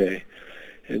 12K.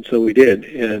 And so we did.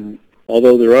 And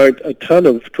although there aren't a ton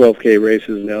of 12K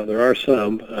races now, there are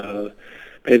some.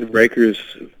 Pay the Breakers,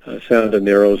 Sound and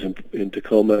Narrows in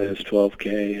Tacoma is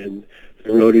 12K, and the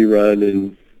Roadie Run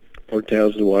in Port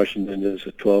Townsend, Washington is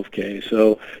a 12K.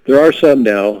 So there are some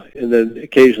now, and then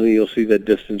occasionally you'll see that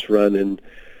distance run in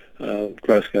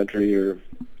cross country or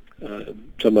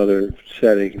some other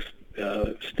settings.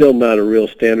 Still not a real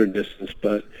standard distance,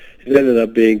 but it ended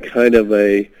up being kind of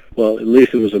at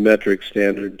least it was a metric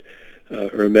standard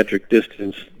or a metric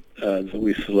distance that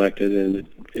we selected, and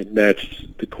it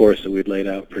matched the course that we'd laid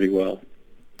out pretty well.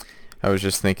 I was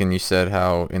just thinking, you said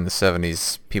how in the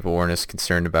 70s people weren't as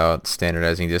concerned about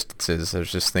standardizing distances. I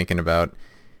was just thinking about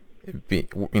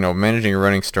managing a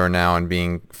running store now and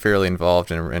being fairly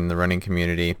involved in the running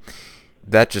community.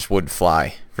 That just wouldn't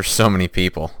fly for so many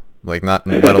people. Like, not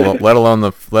let alone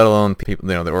the people,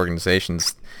 the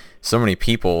organizations. So many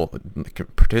people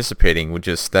participating would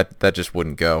just that just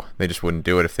wouldn't go. They just wouldn't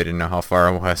do it if they didn't know how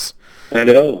far it was. I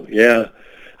know, yeah.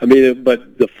 I mean,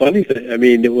 but the funny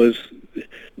thing, it was,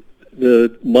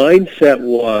 the mindset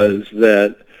was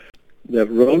that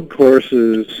road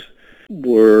courses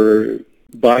were,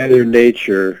 by their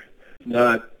nature,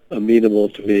 not amenable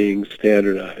to being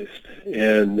standardized.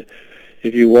 And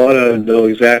if you want to know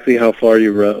exactly how far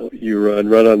you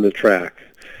run on the track.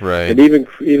 Right. And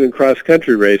even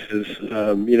cross-country races,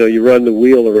 you run the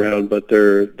wheel around, but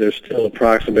they're still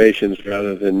approximations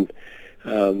rather than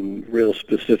real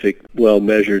specific,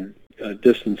 well-measured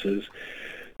distances.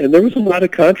 And there was a lot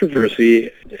of controversy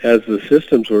as the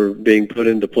systems were being put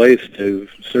into place to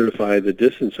certify the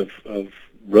distance of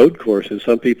road courses.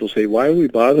 Some people say, why are we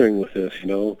bothering with this?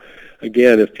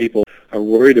 Again, if people are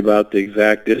worried about the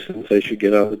exact distance, they should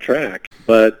get on the track.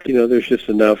 But, there's just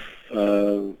enough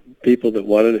people that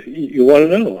want to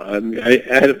know. I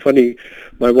had a funny,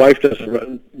 my wife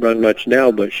doesn't run much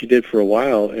now, but she did for a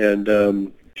while,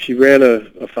 and she ran a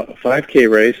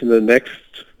 5K race, and the next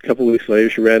couple of weeks later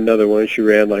she ran another one. She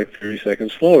ran like 30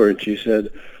 seconds slower, and she said,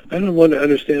 I don't want to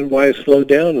understand why it slowed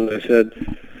down. And I said,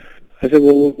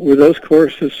 well, were those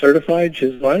courses certified? She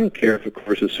said, well, I don't care if a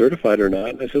course is certified or not.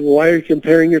 And I said, well, why are you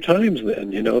comparing your times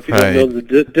then? If you don't know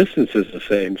the distance is the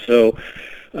same. So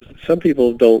some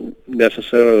people don't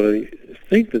necessarily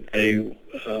think that they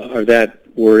are that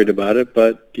worried about it,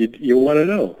 but you want to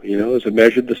know, is it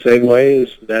measured the same way as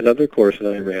that other course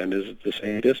that I ran? Is it the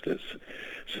same distance?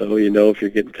 So if you're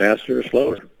getting faster or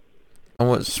slower.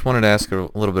 I just wanted to ask a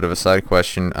little bit of a side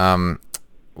question.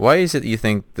 Why is it that you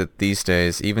think that these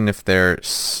days, even if they're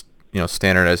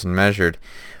standardized and measured,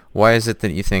 why is it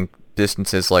that you think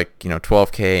distances like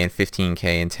 12K and 15K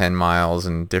and 10 miles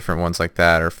and different ones like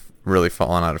that are really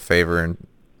falling out of favor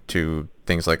to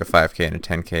things like a 5K and a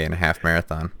 10K and a half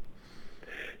marathon?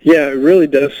 Yeah, it really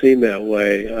does seem that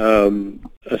way.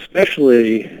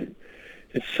 Especially,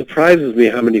 it surprises me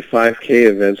how many 5K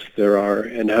events there are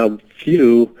and how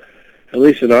few, at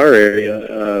least in our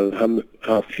area,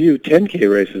 how few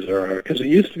 10K races there are. Because it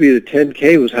used to be that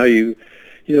 10K was how a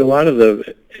lot of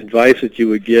the advice that you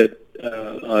would get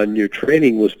on your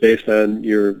training was based on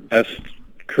your best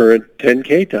current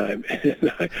 10K time.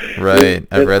 Right,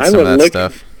 I've read some of that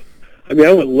stuff. I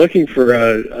went looking for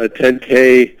a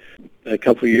 10K a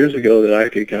couple of years ago that I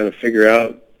could kind of figure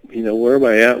out, where am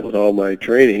I at with all my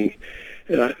training,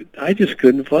 and I just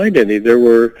couldn't find any. There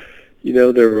were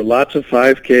lots of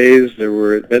 5Ks. There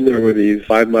were these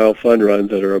 5-mile fun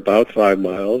runs that are about 5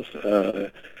 miles,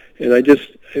 and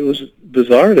it was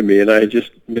bizarre to me, and I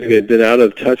just maybe had been out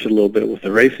of touch a little bit with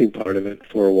the racing part of it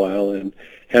for a while and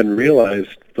hadn't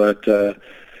realized. But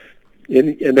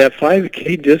in that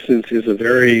 5K distance is a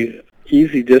very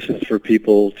easy distance for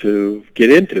people to get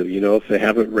into, if they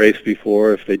haven't raced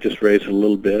before, if they just race a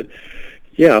little bit.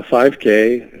 Yeah,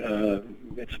 5K,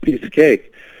 it's a piece of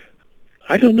cake.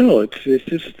 I don't know. It's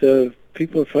just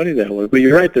people are funny that way. But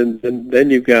you're right. Then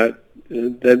you've got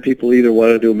people either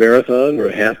want to do a marathon or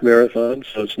a half marathon.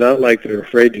 So it's not like they're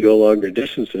afraid to go longer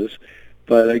distances.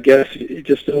 But I guess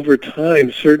just over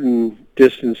time, certain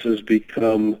distances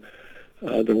become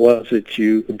the ones that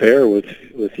you compare with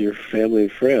your family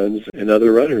and friends and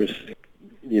other runners.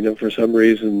 For some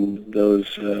reason,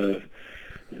 those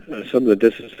some of the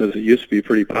distances that used to be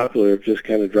pretty popular have just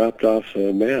kind of dropped off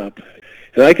the map.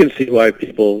 And I can see why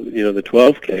people, the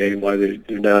 12K, why they're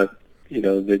not,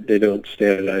 they don't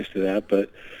standardize to that.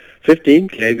 But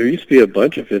 15K, there used to be a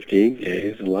bunch of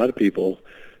 15Ks, and a lot of people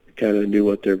kind of knew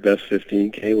what their best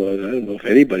 15K was. I don't know if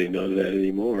anybody knows that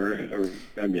anymore.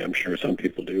 I'm sure some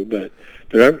people do, but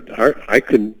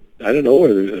I don't know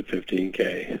where there's a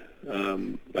 15K.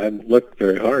 I haven't looked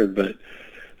very hard, but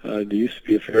there used to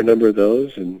be a fair number of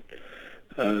those, and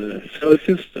so it's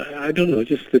just, I don't know,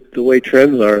 just the way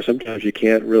trends are. Sometimes you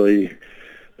can't really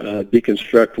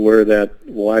deconstruct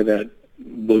why that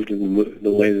moved in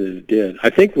the way that it did.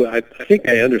 I think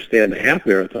I understand the half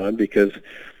marathon because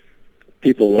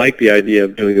people like the idea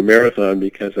of doing a marathon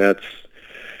because that's,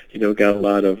 got a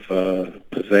lot of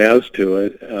pizzazz to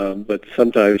it. But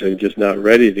sometimes they're just not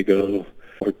ready to go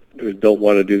or don't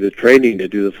want to do the training to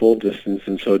do the full distance,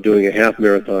 and so doing a half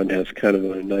marathon has kind of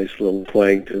a nice little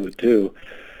twang to it too.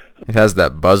 It has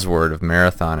that buzzword of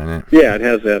marathon in it. Yeah, it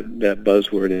has that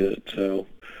buzzword in it. So,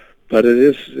 But it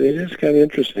is kind of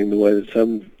interesting the way that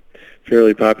some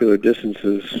fairly popular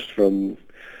distances from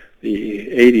the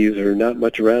 80s are not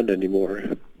much around anymore.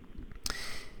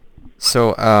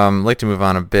 So I'd like to move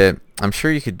on a bit. I'm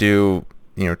sure you could do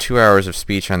 2 hours of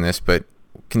speech on this, but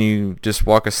can you just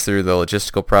walk us through the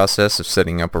logistical process of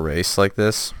setting up a race like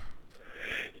this?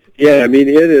 Yeah, I mean,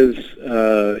 it's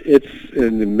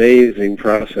an amazing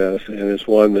process, and it's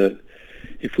one that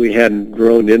if we hadn't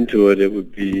grown into it, it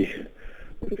would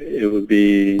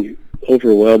be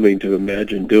overwhelming to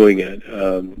imagine doing it.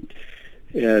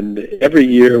 And every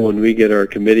year when we get our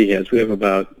committee heads, we have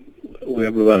about a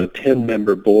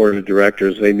 10-member board of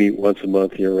directors. They meet once a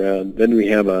month year-round. Then we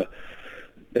have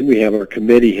our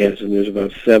committee heads, and there's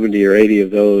about 70 or 80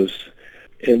 of those.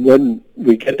 And when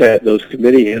we get those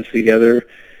committee heads together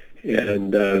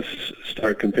and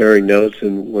start comparing notes,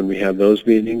 and when we have those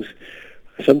meetings,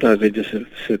 sometimes they just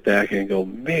sit back and go,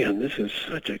 "Man, this is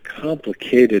such a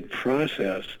complicated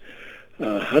process.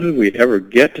 How did we ever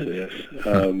get to this?"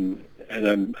 And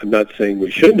I'm not saying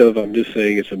we shouldn't have. I'm just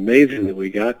saying it's amazing that we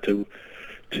got to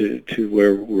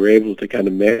where we're able to kind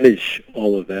of manage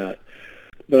all of that.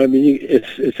 But I mean,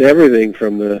 it's everything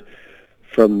from the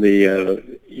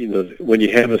when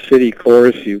you have a city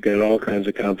course, you've got all kinds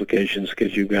of complications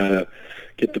because you've got to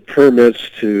get the permits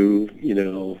to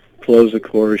close the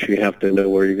course. You have to know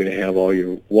where you're going to have all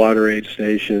your water aid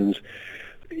stations.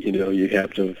 You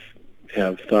have to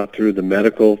have thought through the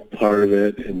medical part of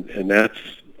it, and that's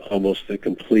almost a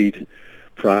complete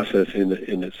process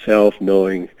in itself,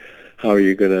 knowing how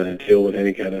you're going to deal with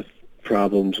any kind of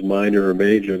problems, minor or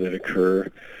major, that occur,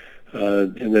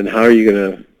 and then how are you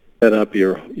going to set up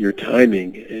your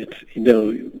timing. It's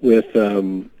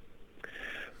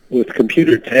with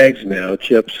computer tags now,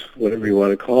 chips, whatever you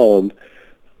want to call them.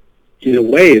 In a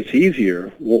way, it's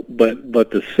easier,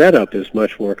 but the setup is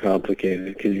much more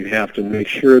complicated because you have to make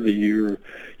sure that you're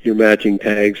matching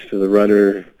tags to the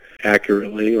runner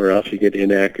accurately, or else you get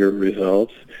inaccurate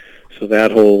results. So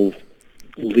that whole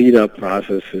lead-up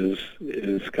process is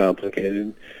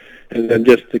complicated, and then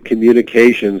just the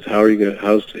communications.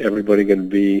 How's everybody going to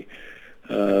be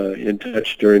in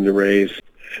touch during the race?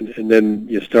 And then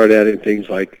you start adding things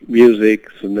like music,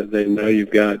 so that then now you've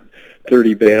got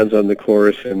 30 bands on the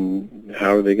course, and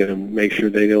how are they going to make sure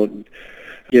they don't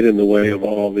get in the way of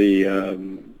all the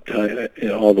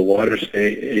water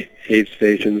aid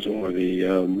stations or the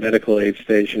medical aid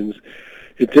stations?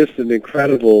 It's just an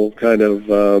incredible kind of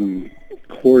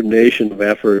coordination of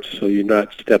efforts, so you're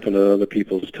not stepping on other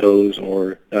people's toes,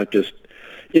 or not just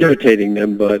irritating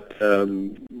them, but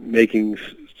making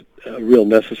a real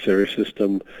necessary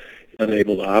system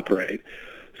unable to operate.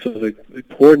 So the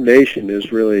coordination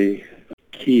is really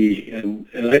key, and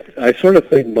I sort of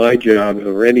think my job,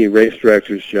 or any race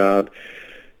director's job,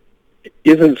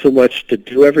 isn't so much to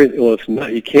do everything. Well, it's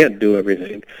not. You can't do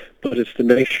everything, but it's to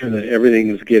make sure that everything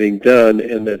is getting done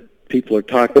and that people are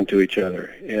talking to each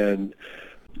other. And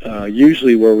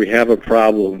usually where we have a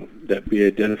problem that we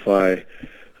identify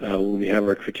when we have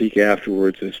our critique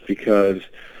afterwards is because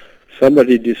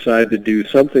somebody decided to do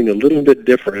something a little bit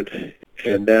different,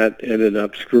 and that ended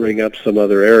up screwing up some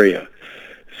other area.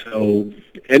 So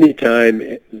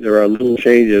anytime there are little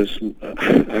changes,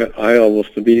 I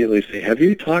almost immediately say, "Have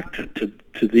you talked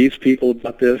to these people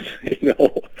about this?"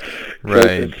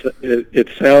 Right. It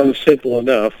sounds simple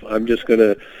enough. I'm going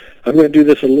to do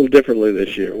this a little differently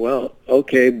this year. Well,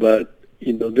 okay, but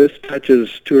this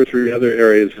touches 2 or 3 other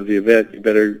areas of the event. You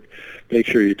better make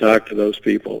sure you talk to those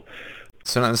people.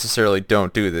 So not necessarily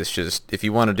don't do this. Just if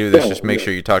you want to do this, just make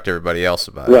sure you talk to everybody else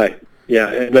about it. Right. Yeah,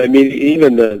 and I mean,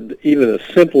 even a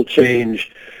simple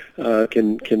change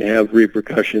can have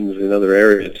repercussions in other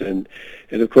areas, and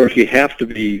of course you have to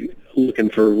be looking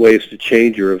for ways to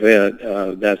change your event.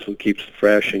 That's what keeps it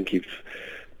fresh and keeps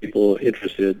people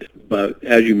interested. But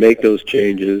as you make those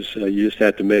changes, you just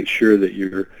have to make sure that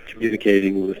you're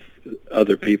communicating with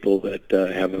other people that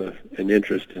have an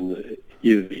interest in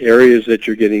either the areas that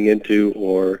you're getting into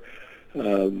or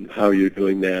how you're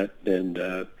doing that, and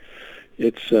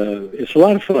it's a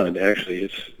lot of fun, actually.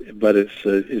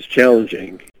 It's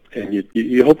challenging, and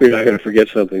you hope you're not going to forget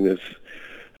somebody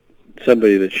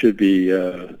that should be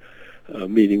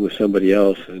meeting with somebody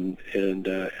else, and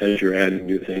as you're adding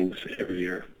new things every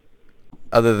year.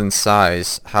 Other than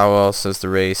size, how else has the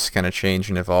race kind of changed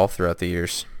and evolved throughout the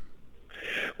years?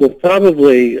 Well,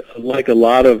 probably like a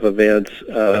lot of events,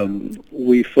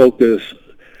 we focus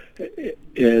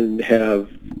and have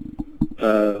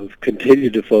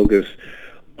continued to focus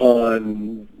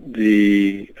on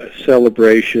the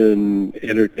celebration,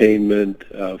 entertainment,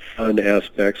 fun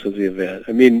aspects of the event.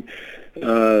 I mean,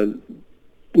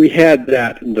 we had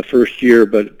that in the first year,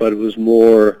 but it was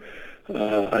more,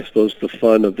 I suppose, the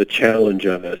fun of the challenge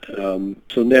of it.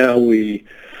 So now we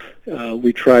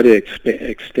try to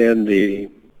extend the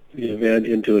event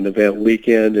into an event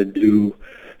weekend and do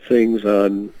things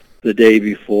on the day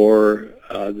before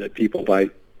that people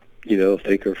might,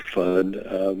 think are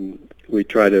fun. We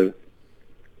try to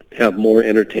have more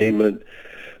entertainment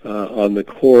on the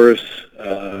course,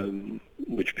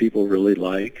 which people really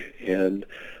like, and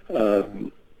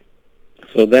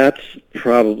so that's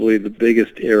probably the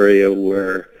biggest area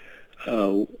where,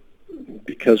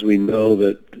 because we know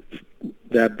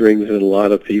that brings in a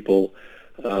lot of people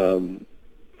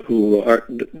who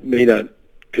may not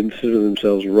consider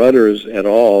themselves runners at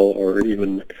all, or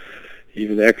even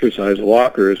exercise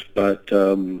walkers, but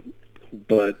kind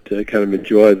of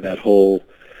enjoy that whole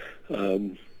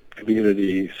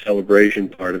community celebration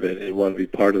part of it and want to be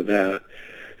part of that.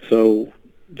 So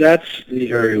that's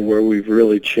the area where we've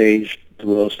really changed the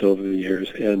most over the years.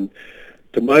 And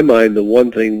to my mind, the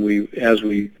one thing as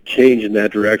we change in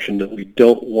that direction that we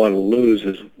don't want to lose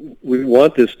is we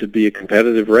want this to be a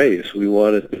competitive race. We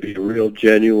want it to be a real,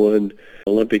 genuine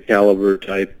Olympic caliber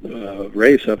type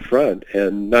race up front,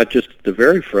 and not just at the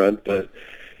very front, but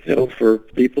for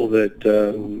people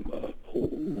that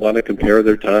want to compare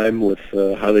their time with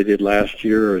how they did last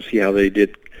year, or see how they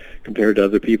did compared to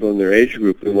other people in their age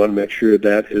group. We want to make sure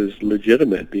that is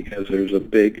legitimate, because there's a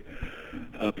big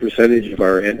percentage of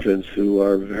our entrants who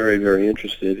are very, very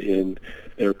interested in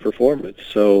their performance.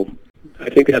 So I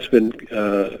think that's been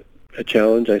a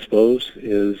challenge, I suppose,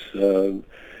 is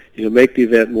make the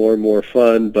event more and more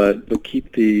fun, but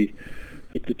keep the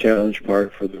challenge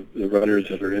part for the runners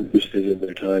that are interested in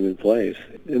their time and place.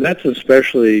 And that's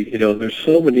especially, there's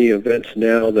so many events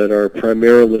now that are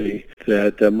primarily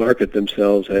that market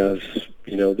themselves as,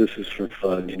 this is for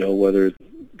fun, whether it's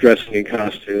dressing in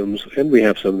costumes, and we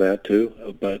have some of that too,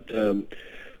 but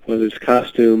whether it's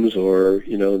costumes or,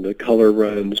 the color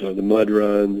runs or the mud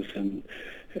runs,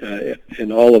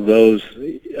 and all of those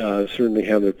certainly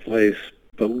have their place.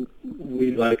 But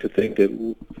we like to think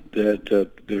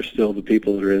that there's still the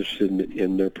people that are interested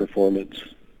in their performance.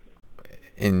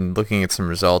 In looking at some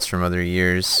results from other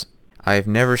years, I've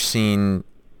never seen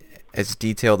as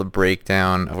detailed a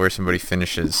breakdown of where somebody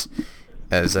finishes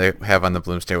as I have on the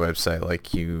Bloomsday website.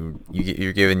 Like you're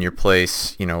given your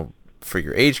place, for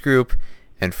your age group,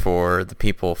 and for the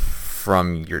people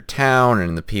from your town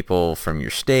and the people from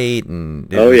your state.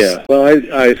 And yeah. Well,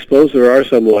 I suppose there are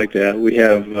some like that. We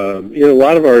have, a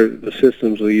lot of the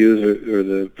systems we use or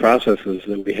the processes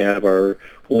that we have are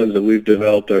ones that we've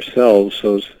developed ourselves.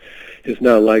 So it's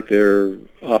not like they're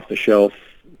off the shelf,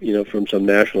 from some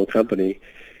national company.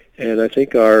 And I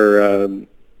think our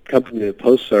company that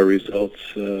posts our results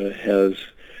has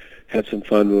had some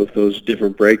fun with those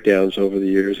different breakdowns over the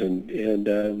years, and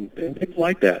people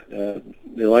like that.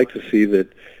 They like to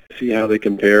see how they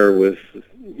compare with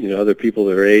other people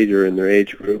their age or in their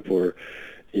age group, or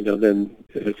then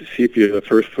to see if you're the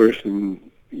first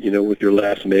person with your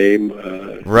last name.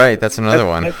 Right, that's another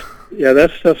one.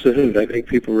 That stuff's a hoot. I think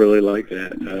people really like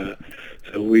that.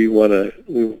 So we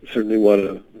certainly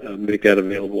want to make that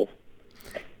available.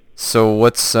 So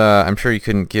what's I'm sure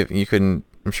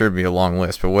I'm sure it'd be a long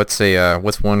list, but what's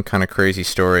one kind of crazy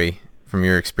story from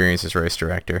your experience as race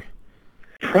director?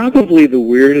 Probably the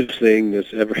weirdest thing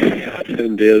that's ever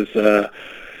happened is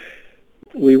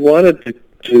we wanted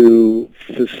to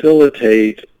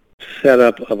facilitate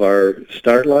setup of our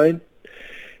start line.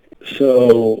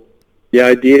 So the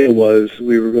idea was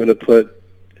we were going to put,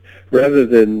 rather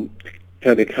than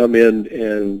kind of come in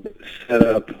and set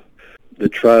up the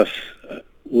truss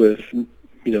with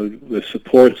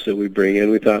supports that we bring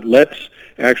in, we thought, let's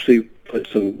actually put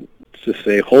some, just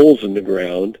say, holes in the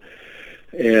ground,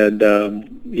 and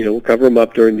we'll cover them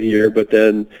up during the year, but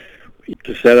then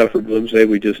to set up for Bloomsday,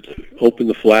 we just open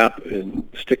the flap and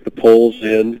stick the poles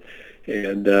in,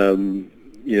 and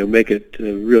make it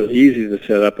real easy to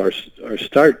set up our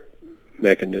start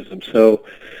mechanism. So,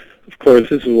 of course,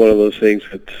 this is one of those things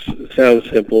that sounds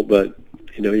simple, but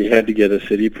you had to get a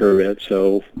city permit.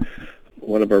 So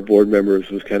one of our board members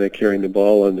was kind of carrying the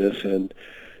ball on this, and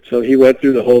so he went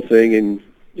through the whole thing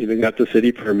and got the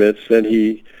city permits. Then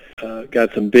he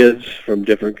got some bids from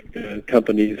different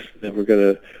companies that were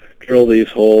going to drill these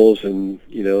holes and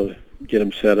get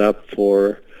them set up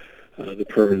for the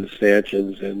permanent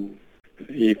stanchions. And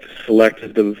he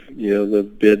selected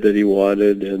the bid that he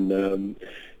wanted, and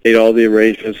made all the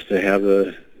arrangements to have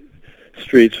the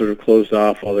street sort of closed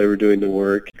off while they were doing the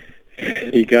work.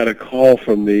 And he got a call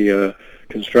from the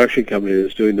construction company that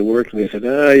was doing the work, and they said,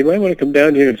 you might want to come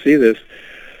down here and see this.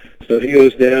 So he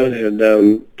goes down, and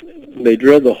when they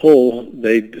drilled the hole,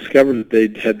 they discovered that they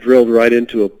had drilled right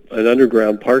into an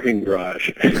underground parking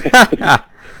garage.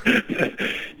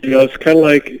 It's kind of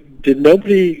like, did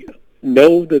nobody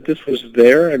know that this was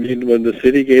there? I mean, when the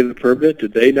city gave the permit,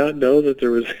 did they not know that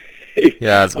there was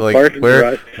it's a like parking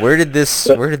garage? Where did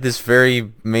this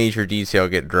very major detail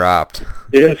get dropped?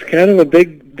 Yeah, it's kind of a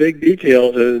big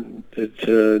detail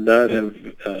to not have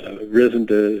risen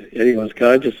to anyone's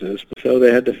consciousness. So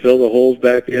they had to fill the holes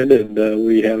back in, and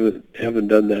we haven't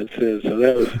done that since. So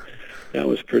that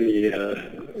was pretty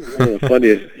one of the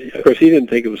funniest. Of course, he didn't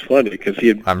think it was funny because he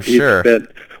had spent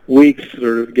weeks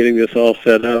sort of getting this all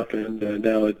set up, and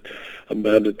now it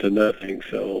amounted to nothing.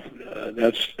 So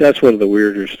that's one of the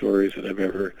weirder stories that I've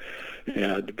ever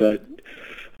had. But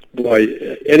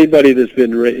boy, anybody that's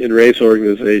been in race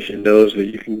organization knows that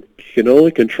you can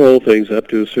only control things up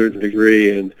to a certain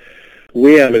degree, and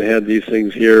we haven't had these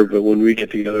things here. But when we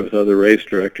get together with other race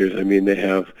directors, I mean, they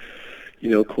have,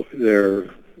 their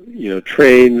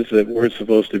trains that weren't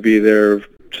supposed to be there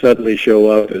suddenly show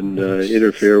up and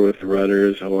interfere with the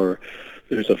runners, or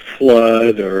there's a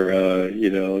flood, or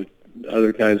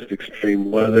other kinds of extreme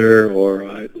weather. Or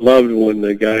I loved when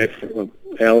the guy from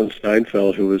Alan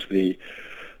Steinfeld, who was the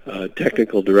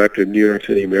technical director of New York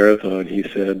City Marathon, he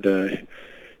said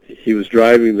he was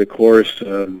driving the course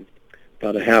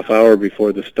about a half hour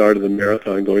before the start of the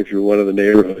marathon, going through one of the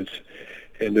neighborhoods,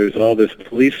 and there's all this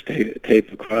police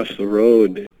tape across the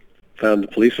road. Found the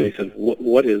police, and he said,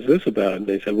 what is this about? And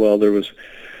they said, well,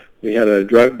 we had a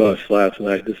drug bust last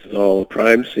night. This is all a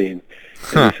crime scene.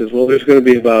 And he says, well, there's going to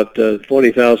be about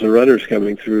 20,000 runners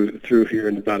coming through here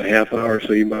in about a half hour,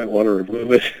 so you might want to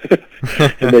remove it.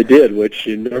 And they did, which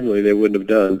normally they wouldn't have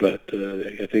done, but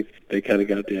I think they kind of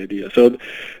got the idea. So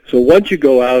once you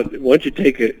go out, once you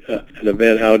take an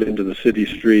event out into the city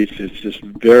streets, it's just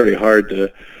very hard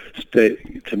to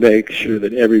make sure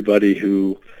that everybody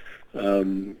who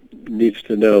needs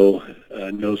to know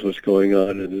knows what's going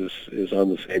on and is on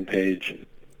the same page.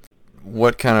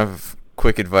 What kind of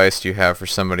quick advice do you have for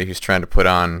somebody who's trying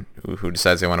to who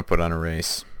decides they want to put on a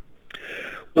race?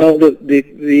 Well, it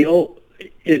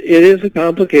is a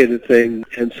complicated thing,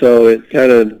 and so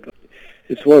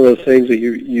it's one of those things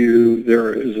that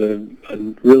there is a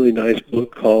really nice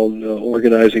book called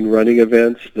Organizing Running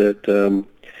Events that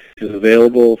is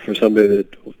available for somebody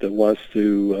that wants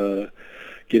to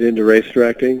get into race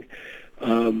directing.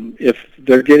 If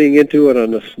they're getting into it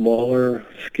on a smaller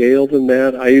scale than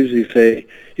that, I usually say,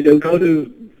 go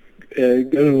to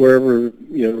wherever,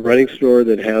 running store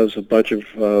that has a bunch of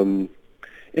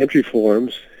entry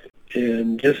forms,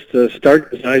 and just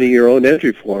start designing your own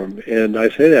entry form. And I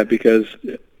say that because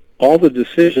all the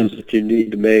decisions that you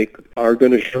need to make are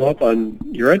going to show up on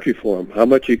your entry form. How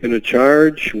much you're going to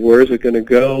charge, where is it going to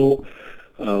go,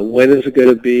 when is it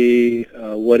going to be,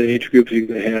 what age groups are you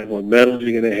going to have, what medals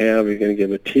you're going to have, are you going to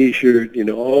give a T-shirt,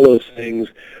 all those things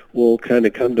will kind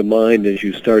of come to mind as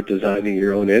you start designing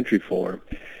your own entry form.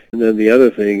 And then the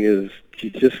other thing is you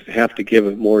just have to give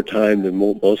it more time than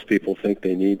most people think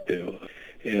they need to.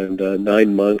 And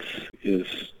 9 months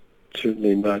is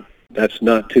certainly that's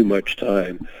not too much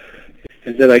time.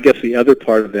 And then I guess the other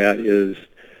part of that is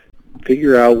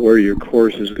figure out where your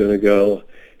course is going to go,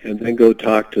 and then go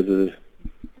talk to the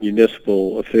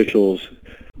municipal officials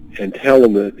and tell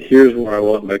them that here's where I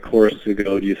want my course to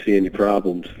go. Do you see any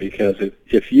problems? Because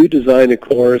if you design a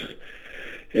course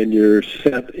and you're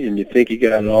set and you think you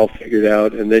got it all figured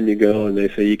out, and then you go and they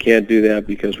say you can't do that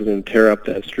because we're going to tear up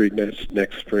that street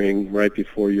next spring right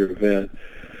before your event,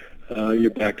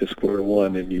 you're back to square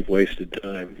one and you've wasted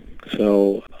time.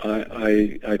 So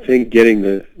I think getting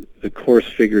the course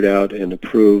figured out and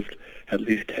approved, at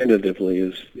least tentatively,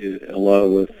 is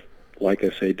along with, like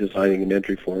I say, designing an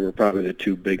entry form, are probably the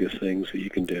two biggest things that you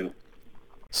can do.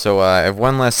 So I have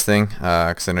one last thing,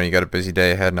 because I know you got a busy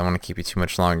day ahead, and I don't want to keep you too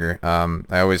much longer.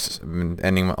 I always been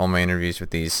ending all my interviews with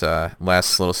these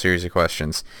last little series of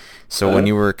questions. So when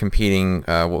you were competing,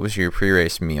 what was your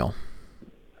pre-race meal?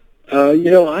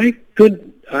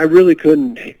 I really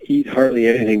couldn't eat hardly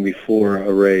anything before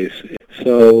a race.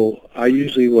 So I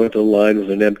usually went to the line with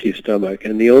an empty stomach,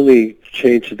 and the only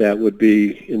change to that would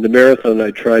be in the marathon.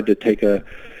 I tried to take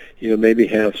maybe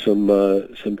have some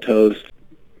toast.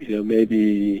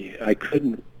 Maybe I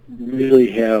couldn't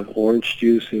really have orange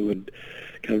juice; it would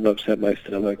kind of upset my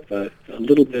stomach. But a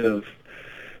little bit of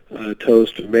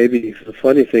toast, or maybe the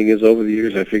funny thing is, over the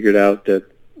years I figured out that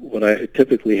what I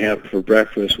typically have for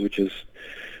breakfast, which is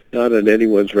not on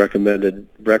anyone's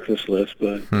recommended breakfast list,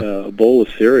 but a bowl of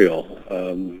cereal.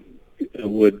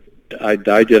 I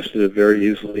digested it very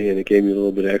easily, and it gave me a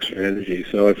little bit of extra energy.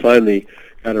 So I finally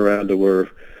got around to where,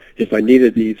 if I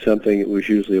needed to eat something, it was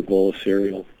usually a bowl of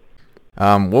cereal.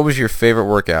 What was your favorite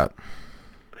workout?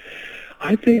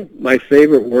 I think my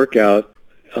favorite workout,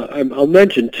 I'll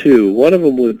mention two. One of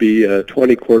them would be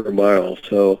 20 quarter miles.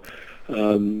 So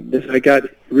I got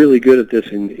really good at this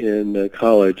in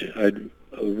college. I'd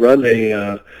run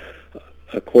a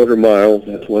quarter mile,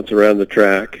 that's once around the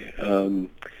track, and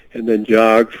then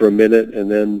jog for a minute,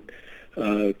 and then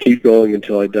keep going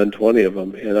until I'd done 20 of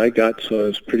them. And I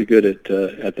was pretty good at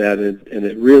that, and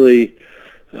it really,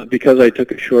 because I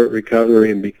took a short recovery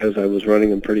and because I was running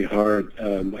them pretty hard,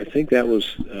 I think that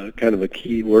was kind of a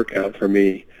key workout for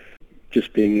me,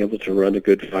 just being able to run a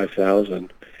good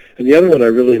 5,000. And the other one I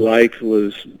really liked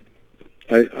was,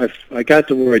 I got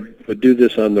to where I would do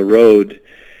this on the road,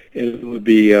 and it would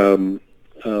be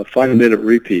 5-minute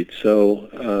repeats.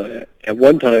 So at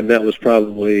one time that was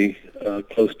probably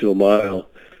close to a mile.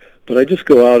 But I just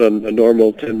go out on a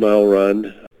normal 10-mile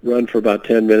run for about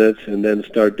 10 minutes, and then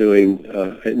start doing,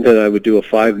 and then I would do a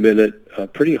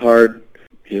 5-minute, pretty hard,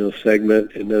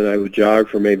 segment, and then I would jog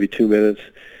for maybe 2 minutes,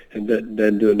 and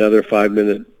then do another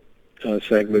 5-minute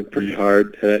segment pretty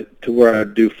hard, to where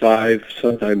I'd do 5,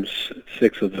 sometimes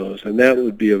 6 of those. And that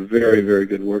would be a very, very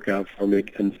good workout for me.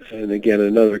 And again,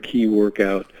 another key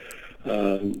workout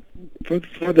for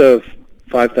the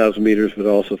 5,000 meters, but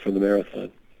also for the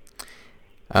marathon.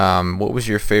 What was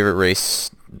your favorite race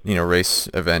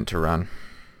event to run?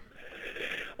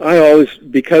 I always,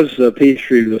 because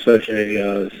Peachtree was such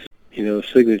a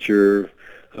signature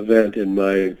event in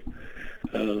my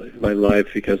life,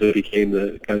 because it became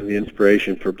the kind of the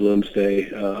inspiration for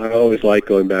Bloomsday. I always like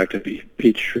going back to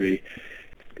Peachtree,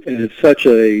 and it's such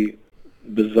a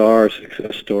bizarre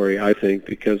success story, I think,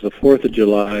 because the 4th of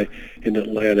July in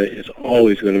Atlanta is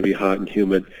always going to be hot and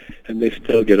humid, and they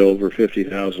still get over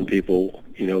 50,000 people,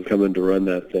 coming to run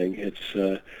that thing.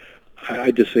 It's, I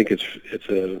just think it's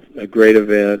a great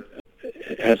event.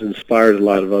 It has inspired a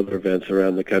lot of other events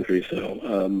around the country. So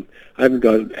I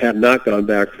have not gone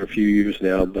back for a few years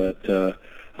now, but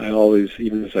I always,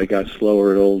 even as I got slower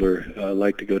and older,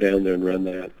 like to go down there and run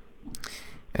that.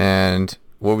 And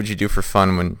what would you do for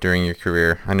fun during your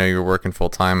career? I know you were working full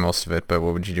time most of it, but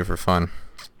what would you do for fun?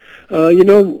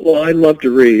 Well, I love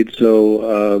to read, so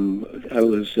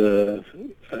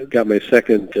I got my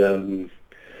second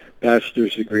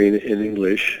bachelor's degree in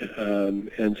English,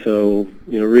 and so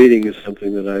reading is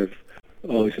something that I've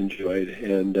always enjoyed,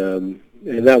 and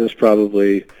that was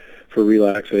probably, for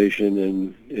relaxation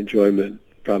and enjoyment,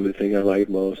 probably the thing I like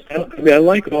most. I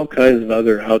like all kinds of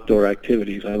other outdoor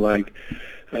activities. I like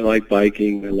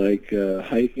biking, I like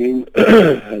hiking,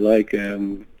 I like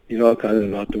all kinds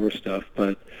of outdoor stuff,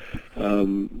 but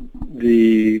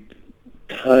the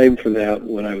time for that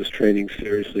when I was training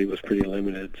seriously was pretty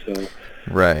limited. So.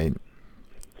 Right.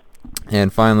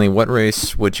 And finally, what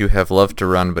race would you have loved to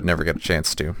run but never got a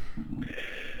chance to?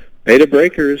 Beta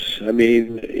Breakers. I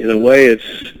mean, in a way,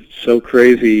 it's so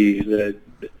crazy that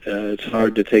it's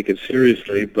hard to take it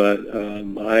seriously, but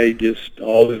I just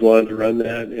always wanted to run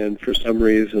that, and for some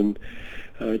reason,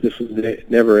 I just was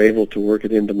never able to work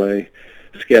it into my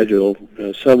schedule.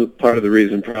 Some part of the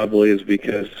reason probably is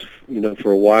because,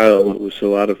 for a while it was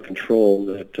so out of control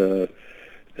that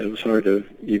it was hard to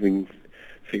even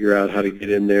figure out how to get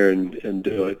in there and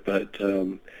do it. But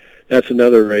that's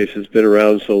another race that's been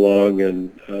around so long and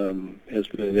has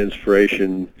been an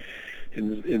inspiration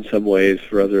in some ways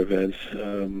for other events.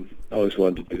 I always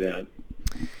wanted to do that.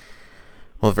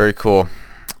 Well, very cool.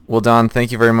 Well, Don,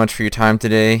 thank you very much for your time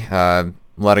today. A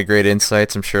lot of great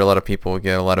insights. I'm sure a lot of people will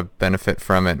get a lot of benefit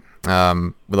from it.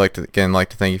 We'd like to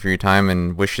thank you for your time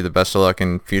and wish you the best of luck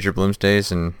in future Bloomsdays,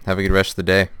 and have a good rest of the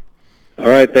day. All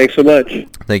right. Thanks so much.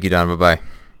 Thank you, Don. Bye-bye.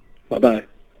 Bye-bye.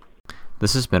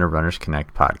 This has been a Runners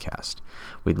Connect podcast.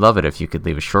 We'd love it if you could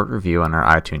leave a short review on our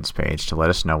iTunes page to let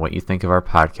us know what you think of our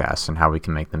podcasts and how we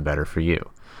can make them better for you.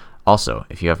 Also,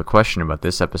 if you have a question about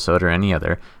this episode or any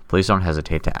other, please don't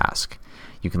hesitate to ask.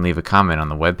 You can leave a comment on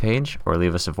the webpage or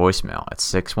leave us a voicemail at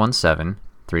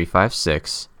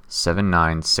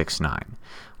 617-356-7969.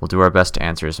 We'll do our best to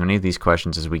answer as many of these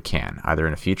questions as we can, either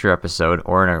in a future episode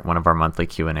or in one of our monthly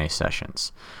Q&A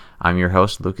sessions. I'm your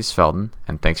host, Lucas Felden,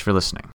 and thanks for listening.